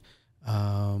concept.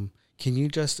 Can you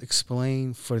just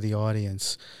explain for the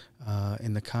audience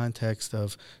in the context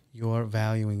of your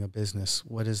valuing a business,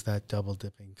 what is that double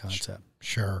dipping concept?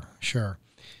 Sure.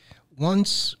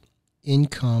 Once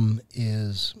income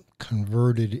is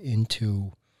converted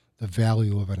into the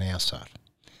value of an asset,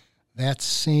 that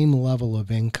same level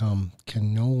of income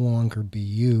can no longer be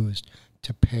used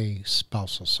to pay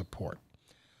spousal support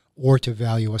or to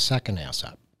value a second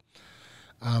asset.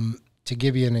 To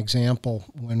give you an example,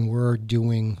 when we're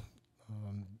doing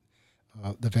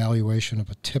the valuation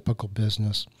of a typical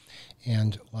business,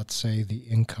 and let's say the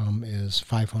income is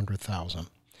 $500,000,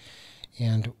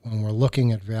 and when we're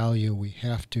looking at value, we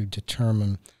have to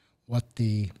determine what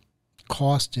the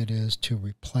cost it is to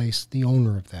replace the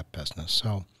owner of that business.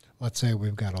 So let's say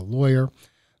we've got a lawyer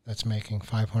that's making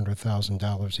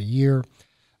 $500,000 a year.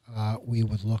 We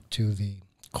would look to the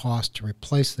cost to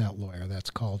replace that lawyer. That's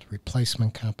called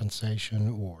replacement compensation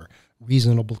or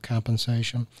reasonable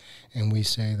compensation, and we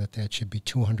say that that should be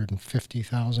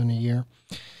 $250,000 a year.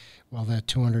 Well, that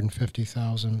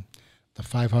 $250,000, the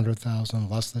 $500,000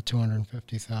 less the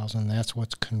 $250,000, that's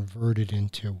what's converted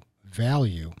into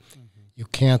value. Mm-hmm. You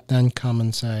can't then come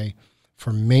and say,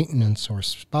 for maintenance or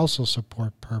spousal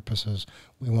support purposes,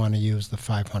 we want to use the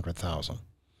 $500,000.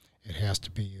 It has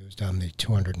to be used on the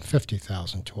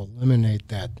 $250,000 to eliminate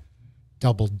that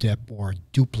double dip or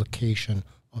duplication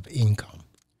of income.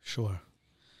 Sure.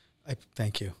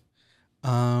 Thank you.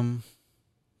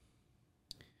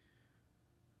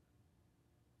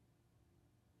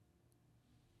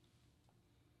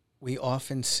 We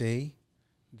often see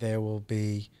there will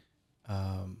be,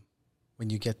 when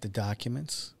you get the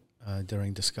documents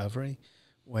during discovery,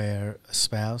 where a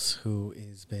spouse who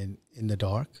has been in the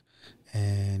dark,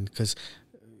 and because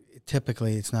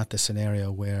typically it's not the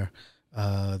scenario where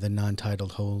the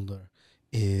non-titled holder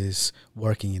is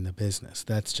working in the business.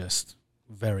 That's just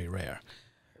very rare.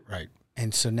 Right.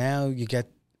 And so now you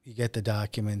get the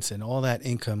documents, and all that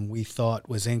income we thought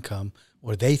was income,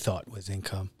 or they thought was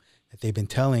income, that they've been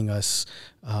telling us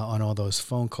on all those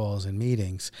phone calls and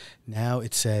meetings. Now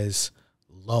it says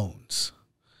loans.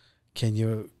 Can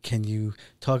you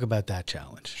talk about that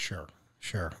challenge? Sure.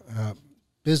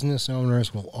 Business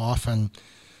owners will often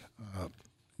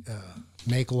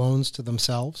make loans to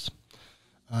themselves.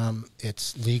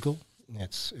 It's legal.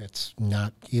 It's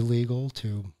not illegal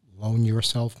to loan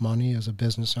yourself money as a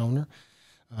business owner.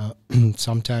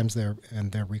 Sometimes they're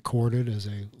recorded as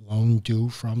a loan due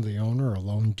from the owner, or a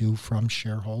loan due from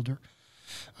shareholder,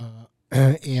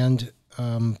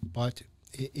 but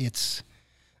it's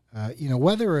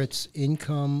whether it's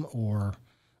income or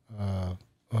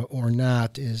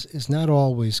not is not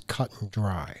always cut and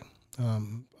dry.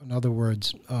 In other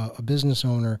words, a business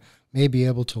owner may be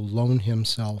able to loan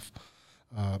himself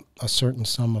a certain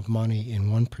sum of money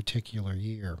in one particular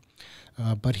year,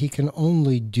 but he can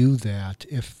only do that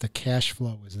if the cash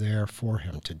flow is there for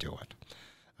him to do it.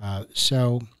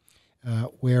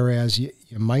 Whereas you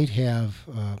might have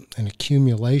an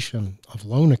accumulation of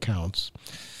loan accounts,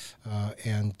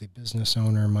 and the business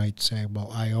owner might say, well,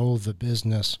 I owe the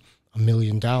business $1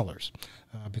 million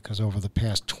because over the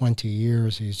past 20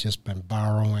 years he's just been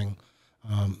borrowing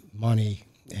money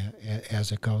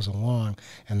as it goes along,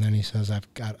 and then he says,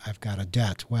 I've got a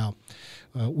debt. Well,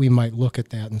 we might look at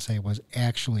that and say it was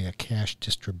actually a cash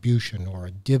distribution or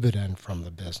a dividend from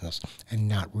the business and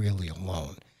not really a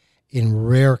loan. In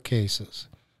rare cases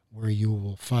where you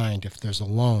will find if there's a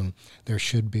loan, there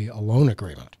should be a loan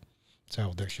agreement.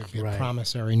 So there should be a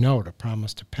promissory note, a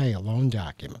promise to pay, a loan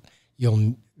document.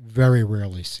 You'll very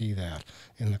rarely see that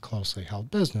in the closely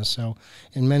held business. So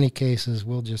in many cases,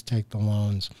 we'll just take the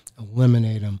loans,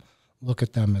 eliminate them, look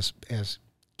at them as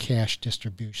cash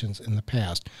distributions in the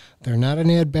past. They're not an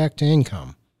add back to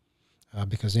income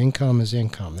because income is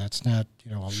income. That's not,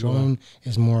 a Sure. loan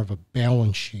is more of a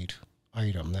balance sheet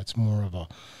item. That's more of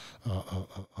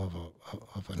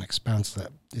an expense.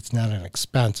 That it's not an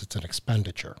expense, it's an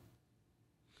expenditure.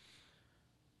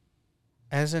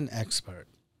 As an expert,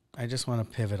 I just want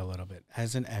to pivot a little bit.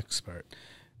 As an expert,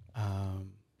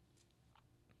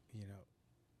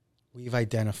 we've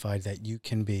identified that you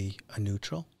can be a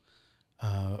neutral,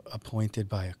 appointed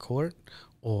by a court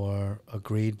or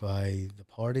agreed by the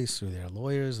parties through their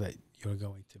lawyers that you're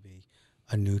going to be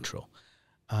a neutral,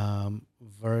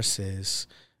 versus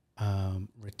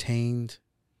retained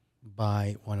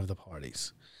by one of the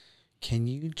parties. Can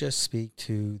you just speak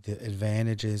to the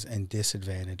advantages and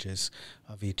disadvantages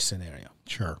of each scenario?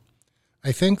 Sure.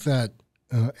 I think that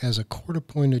as a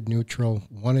court-appointed neutral,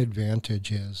 one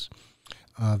advantage is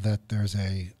that there's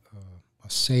a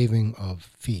saving of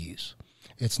fees.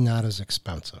 It's not as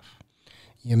expensive.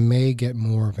 You may get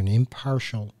more of an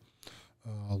impartial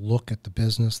look at the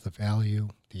business, the value,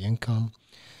 the income.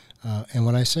 And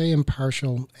when I say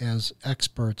impartial, as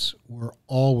experts, we're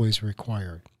always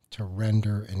required to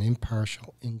render an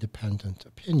impartial, independent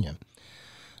opinion.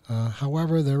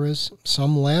 However, there is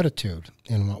some latitude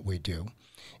in what we do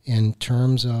in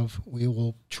terms of we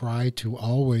will try to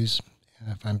always,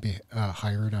 if I'm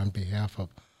hired on behalf of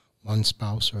one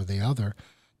spouse or the other,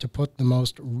 to put the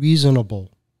most reasonable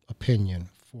opinion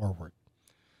forward.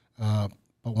 But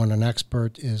when an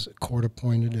expert is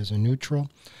court-appointed as a neutral,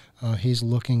 he's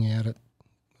looking at it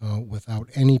without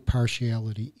any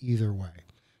partiality either way,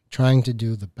 trying to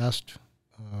do the best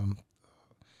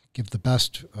give the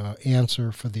best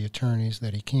answer for the attorneys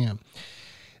that he can.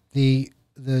 The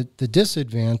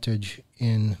disadvantage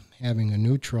in having a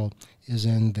neutral is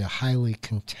in the highly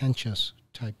contentious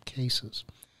type cases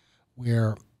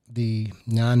where the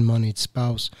non-moneyed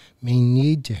spouse may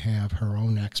need to have her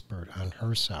own expert on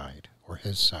her side or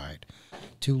his side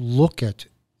to look at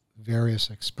various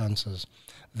expenses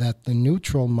that the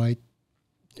neutral might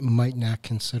not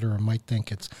consider or might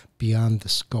think it's beyond the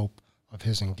scope of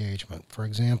his engagement. For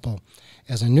example,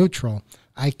 as a neutral,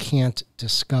 I can't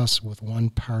discuss with one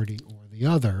party or the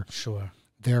other Sure.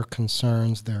 their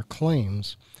concerns, their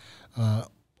claims,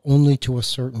 only to a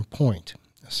certain point.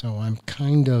 So I'm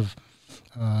kind of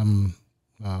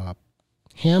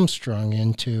hamstrung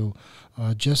into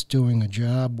just doing a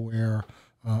job where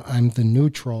I'm the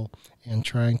neutral and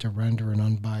trying to render an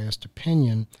unbiased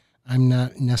opinion. I'm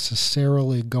not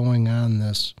necessarily going on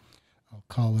this, I'll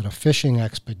call it a fishing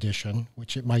expedition,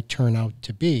 which it might turn out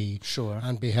to be, Sure.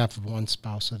 on behalf of one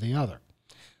spouse or the other.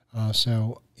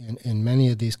 So in many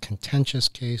of these contentious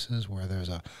cases where there's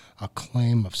a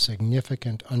claim of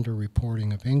significant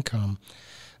underreporting of income,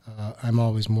 I'm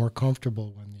always more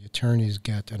comfortable when the attorneys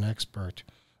get an expert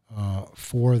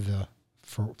for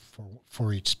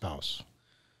each spouse.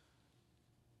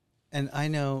 And I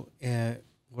know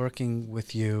working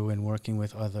with you and working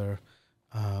with other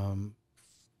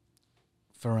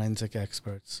forensic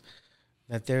experts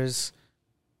that there's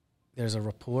a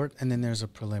report and then there's a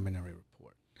preliminary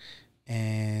report.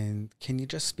 And can you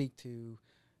just speak to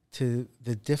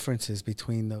the differences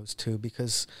between those two?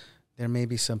 Because there may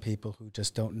be some people who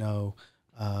just don't know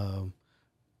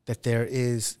that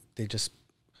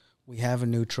we have a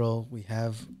neutral, we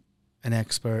have an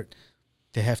expert.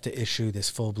 They have to issue this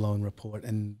full-blown report,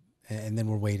 and then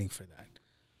we're waiting for that.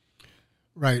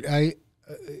 Right.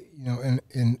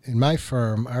 In my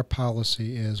firm, our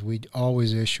policy is we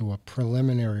always issue a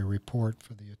preliminary report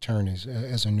for the attorneys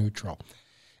as a neutral.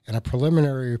 And a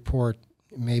preliminary report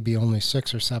may be only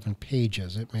 6 or 7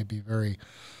 pages. It may be very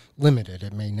limited.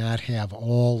 It may not have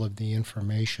all of the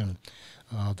information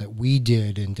that we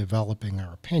did in developing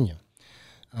our opinion.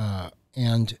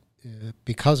 And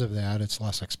because of that, it's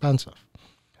less expensive.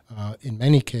 In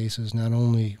many cases, not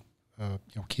only,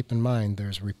 keep in mind,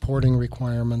 there's reporting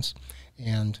requirements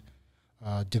and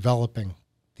developing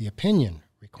the opinion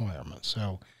requirements.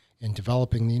 So in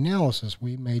developing the analysis,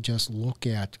 we may just look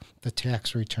at the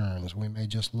tax returns. We may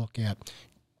just look at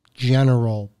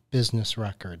general business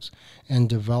records and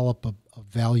develop a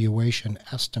valuation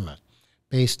estimate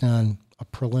based on a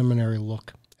preliminary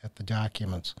look at the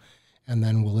documents. And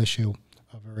then we'll issue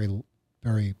a very,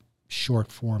 very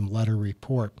short form letter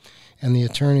report. And the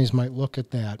attorneys might look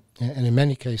at that, and in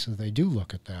many cases they do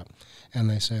look at that, and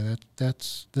they say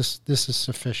this is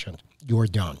sufficient. You're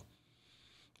done.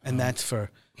 And that's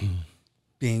for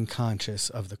being conscious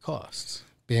of the costs.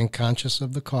 Being conscious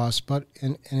of the costs, but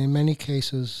in many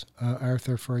cases,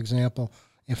 Arthur, for example,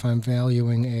 if I'm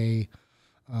valuing a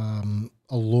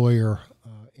lawyer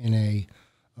in a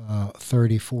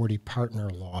 30, 40 partner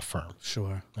law firm,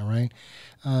 Sure. all right,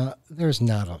 there's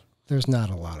not a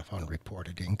lot of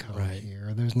unreported income Right.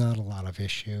 here. There's not a lot of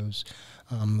issues.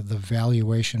 The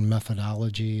valuation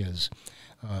methodology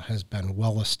has been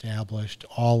well established.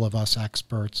 All of us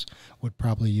experts would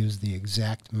probably use the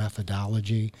exact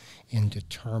methodology in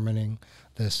determining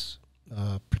this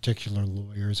particular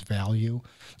lawyer's value.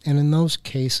 And in those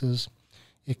cases,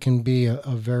 it can be a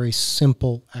very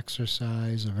simple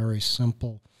exercise, a very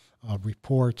simple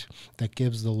report that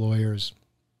gives the lawyers,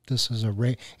 this is a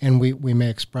rate, and we may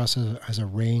express it as a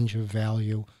range of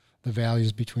value. The value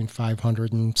is between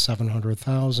 $500,000 and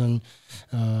 $700,000,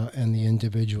 and the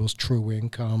individual's true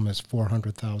income is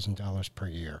 $400,000 per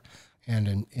year.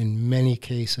 And in many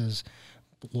cases,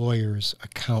 lawyers,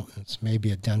 accountants,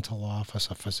 maybe a dental office,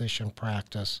 a physician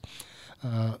practice,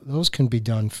 those can be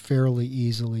done fairly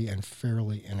easily and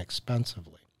fairly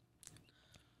inexpensively.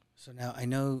 So now I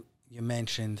know you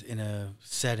mentioned in a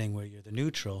setting where you're the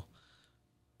neutral,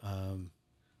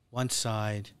 one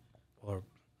side or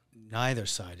neither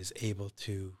side is able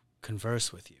to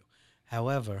converse with you.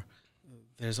 However,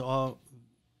 there's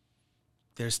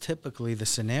typically the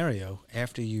scenario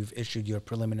after you've issued your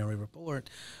preliminary report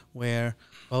where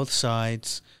both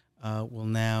sides will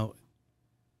now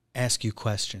ask you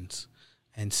questions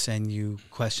and send you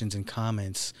questions and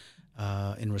comments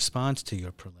in response to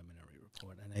your preliminary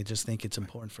report. And I just think it's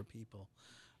important for people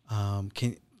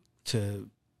to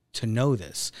know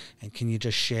this. And can you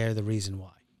just share the reason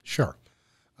why? Sure.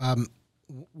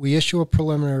 We issue a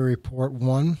preliminary report,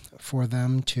 one, for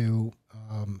them to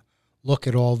look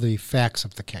at all the facts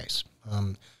of the case.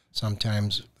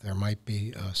 Sometimes there might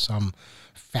be some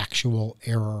factual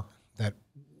error that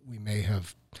we may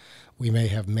have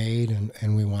made,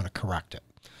 and we want to correct it,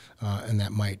 and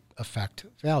that might affect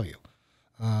value.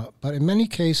 But in many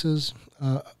cases,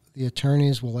 the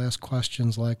attorneys will ask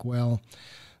questions like, well,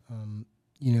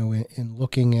 in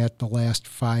looking at the last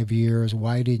 5 years,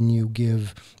 why didn't you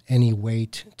give any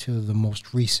weight to the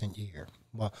most recent year?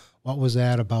 Well, what was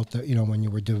that about when you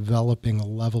were developing a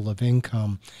level of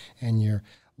income and you're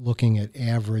looking at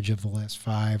average of the last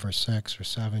 5 or 6 or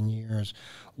 7 years?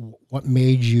 What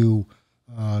made you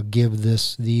give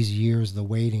these years the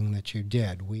weighting that you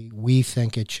did? We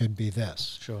think it should be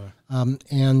this. Sure.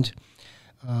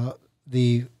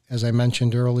 As I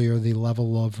mentioned earlier, the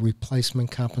level of replacement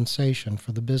compensation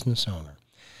for the business owner.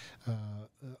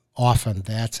 Often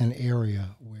that's an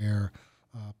area where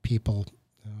people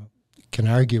can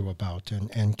argue about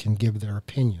and can give their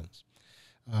opinions.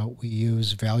 We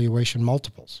use valuation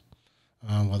multiples,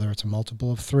 whether it's a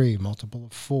multiple of 3, multiple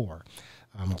of 4,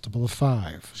 multiple of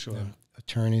 5. Sure.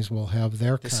 Attorneys will have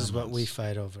their comments. This is what we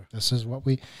fight over. This is what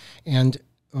we, and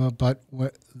but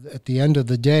at the end of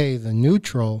the day, the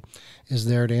neutral is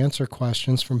there to answer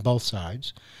questions from both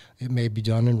sides. It may be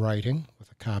done in writing with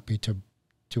a copy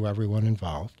to everyone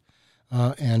involved,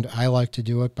 and I like to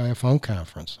do it by a phone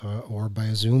conference or by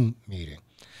a Zoom meeting,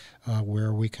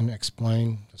 where we can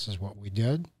explain this is what we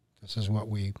did, this is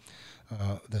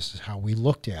how we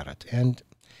looked at it, and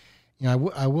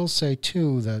I will say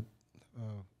too that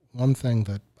one thing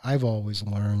that I've always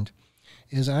learned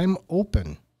is I'm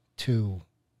open to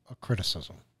a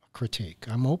criticism, a critique.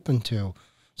 I'm open to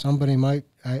somebody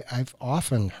I've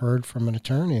often heard from an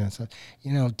attorney and said,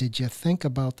 did you think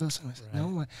about this? And I said, right.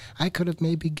 No, I could have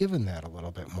maybe given that a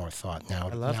little bit more thought now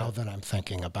that I'm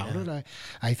thinking about it.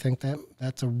 I think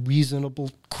that's a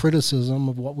reasonable criticism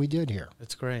of what we did here.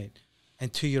 That's great.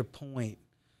 And to your point,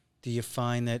 do you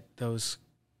find that those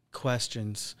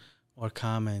questions or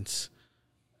comments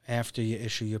after you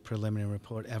issue your preliminary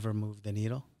report ever move the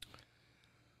needle?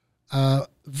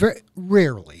 Very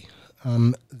rarely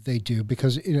they do,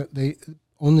 because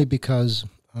because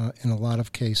in a lot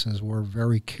of cases we're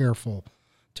very careful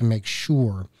to make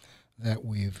sure that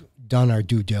we've done our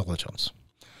due diligence,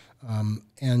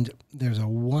 and there's a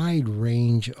wide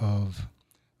range of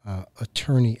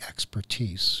attorney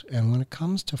expertise, and when it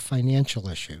comes to financial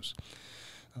issues,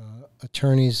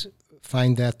 attorneys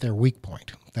find that their weak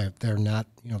point. They're not,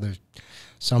 there's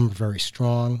some very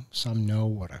strong, some know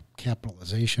what a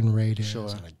capitalization rate is, sure,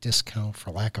 and a discount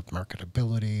for lack of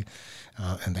marketability,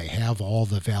 and they have all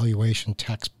the valuation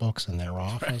textbooks in their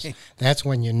office. Right. That's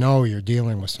when you're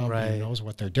dealing with somebody right. who knows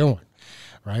what they're doing,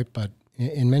 right? But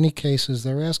in many cases,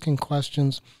 they're asking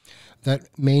questions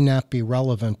that may not be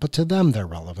relevant, but to them they're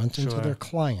relevant, and sure, to their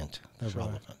client they're sure,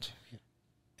 relevant.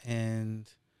 And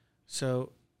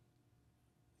so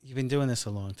you've been doing this a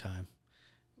long time.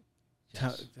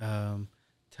 Yes.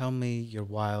 Tell me your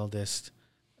wildest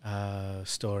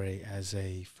story as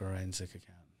a forensic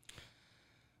accountant.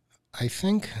 I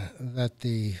think that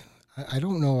I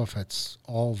don't know if it's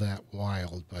all that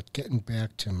wild, but getting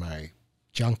back to my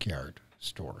junkyard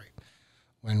story,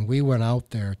 when we went out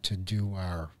there to do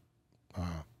our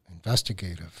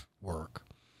investigative work,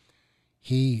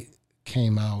 he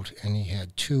came out and he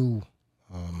had 2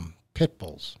 pit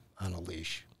bulls on a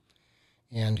leash,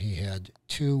 and he had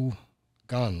 2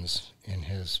 guns in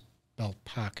his belt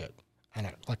pocket on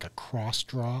like a cross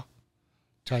draw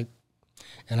type.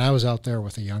 And I was out there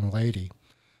with a young lady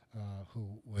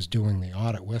who was doing the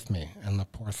audit with me, and the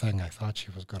poor thing, I thought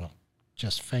she was going to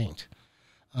just faint.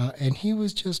 And he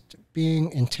was just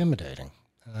being intimidating.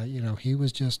 He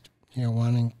was just,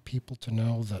 wanting people to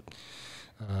know that,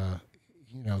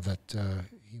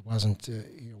 he wasn't,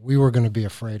 we were going to be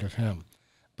afraid of him.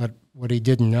 But what he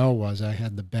didn't know was I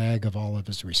had the bag of all of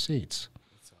his receipts.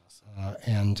 That's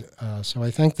awesome. So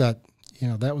I think that,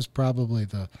 that was probably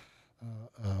the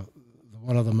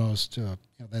one of the most,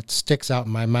 that sticks out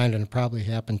in my mind, and it probably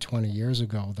happened 20 years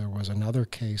ago. There was another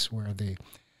case where the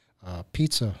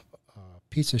pizza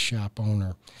shop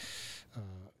owner,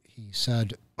 he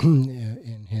said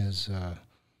in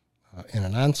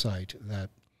an onsite that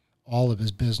all of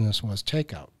his business was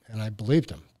takeout. And I believed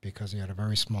him, because he had a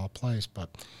very small place,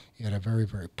 but he had a very,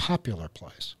 very popular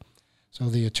place. So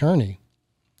the attorney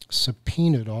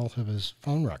subpoenaed all of his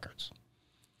phone records.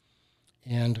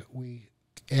 And we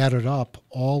added up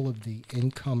all of the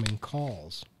incoming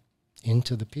calls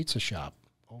into the pizza shop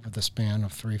over the span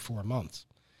of 3-4 months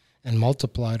and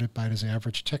multiplied it by his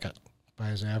average ticket, by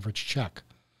his average check.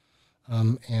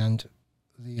 And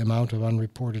the amount of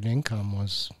unreported income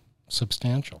was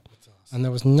substantial. That's awesome. And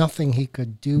there was nothing he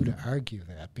could do to argue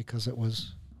that, because it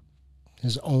was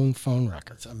his own phone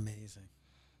records. That's amazing.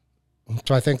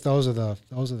 So I think those are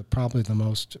probably the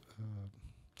most,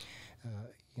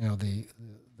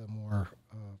 the more,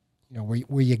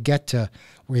 where you get to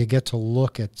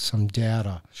look at some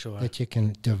data Sure. that you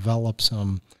can develop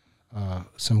some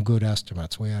good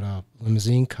estimates. We had a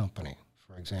limousine company,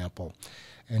 for example,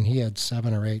 and he had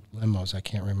 7 or 8 limos. I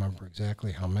can't remember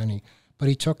exactly how many, but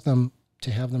he took them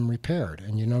to have them repaired.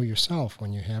 And you know yourself,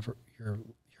 when you have your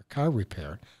car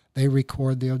repaired, they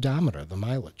record the odometer, the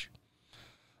mileage.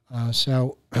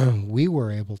 So we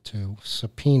were able to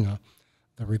subpoena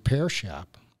the repair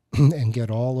shop and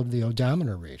get all of the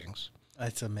odometer readings.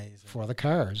 That's amazing. For the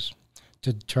cars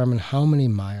to determine how many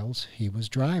miles he was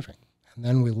driving. And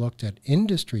then we looked at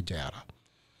industry data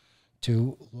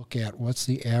to look at what's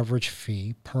the average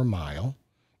fee per mile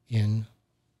in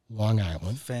Long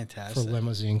Island Fantastic. for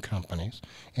limousine companies.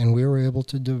 And we were able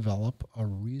to develop a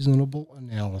reasonable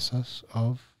analysis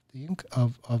of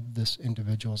of this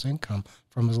individual's income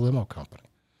from his limo company.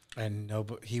 And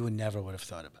he would never have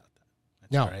thought about that.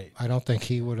 That's No, great. I don't think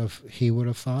he would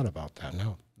have thought about that.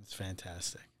 No, It's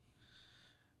fantastic.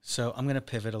 So I'm going to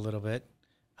pivot a little bit.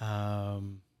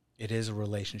 It is a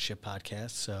relationship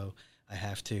podcast, so I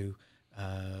have to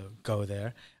go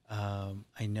there.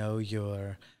 I know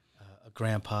you're a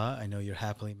grandpa. I know you're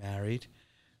happily married.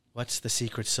 What's the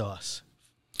secret sauce?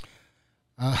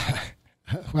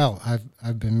 Well,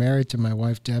 I've been married to my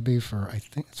wife Debbie for I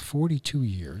think it's 42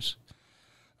 years,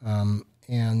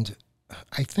 and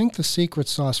I think the secret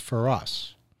sauce for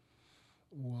us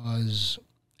was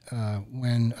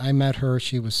when I met her.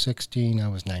 She was 16, I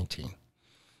was 19.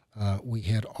 We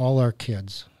had all our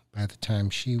kids by the time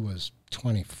she was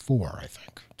 24, I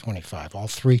think, 25, all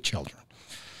 3 children.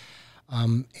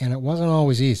 And it wasn't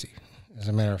always easy. As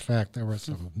a matter of fact, there were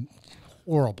some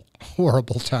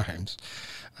horrible times.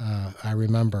 I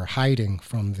remember hiding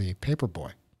from the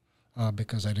paperboy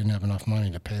because I didn't have enough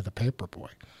money to pay the paperboy.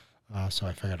 So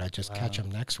I figured I'd just catch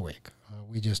him next week.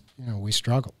 We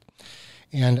struggled.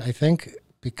 And I think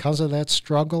because of that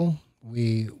struggle,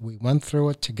 we went through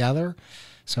it together.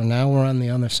 So now we're on the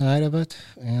other side of it.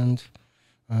 And,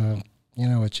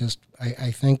 it's just,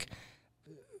 I think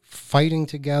fighting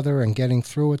together and getting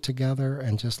through it together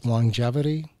and just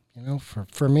longevity,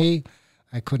 for me,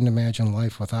 I couldn't imagine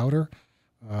life without her.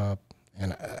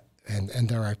 And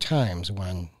there are times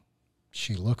when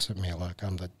she looks at me like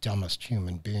I'm the dumbest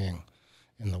human being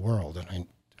in the world, and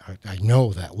I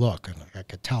know that look, and I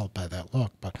could tell it by that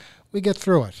look. But we get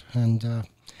through it, and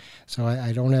so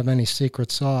I don't have any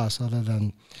secret sauce other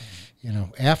than,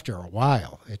 after a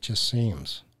while, it just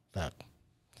seems that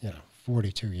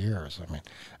 42 years. I mean,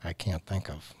 I can't think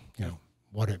of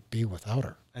what it'd be without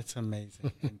her. That's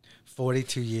amazing. And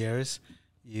 42 years,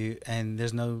 and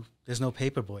there's no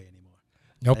paperboy anymore.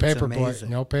 No That's paperboy. amazing.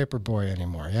 No paperboy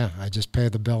anymore. Yeah, I just pay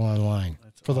the bill online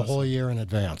for the whole awesome. year in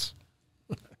advance.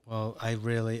 Well, I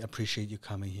really appreciate you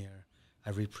coming here.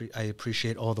 I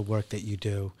appreciate all the work that you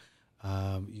do.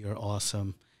 You're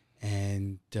awesome.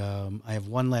 And I have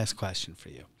one last question for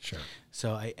you. Sure.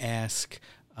 So I ask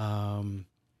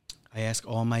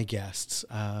all my guests.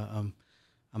 I'm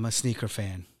a sneaker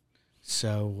fan.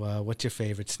 So what's your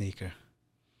favorite sneaker?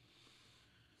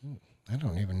 I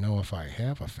don't even know if I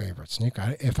have a favorite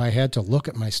sneaker. If I had to look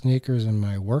at my sneakers in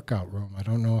my workout room, I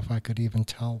don't know if I could even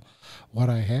tell what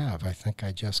I have. I think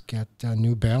I just get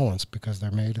New Balance because they're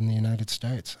made in the United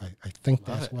States. I think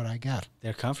that's what I got.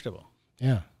 They're comfortable.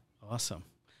 Yeah. Awesome.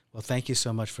 Well, thank you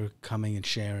so much for coming and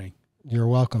sharing. You're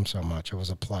welcome so much. It was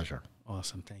a pleasure.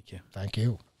 Awesome. Thank you. Thank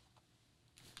you.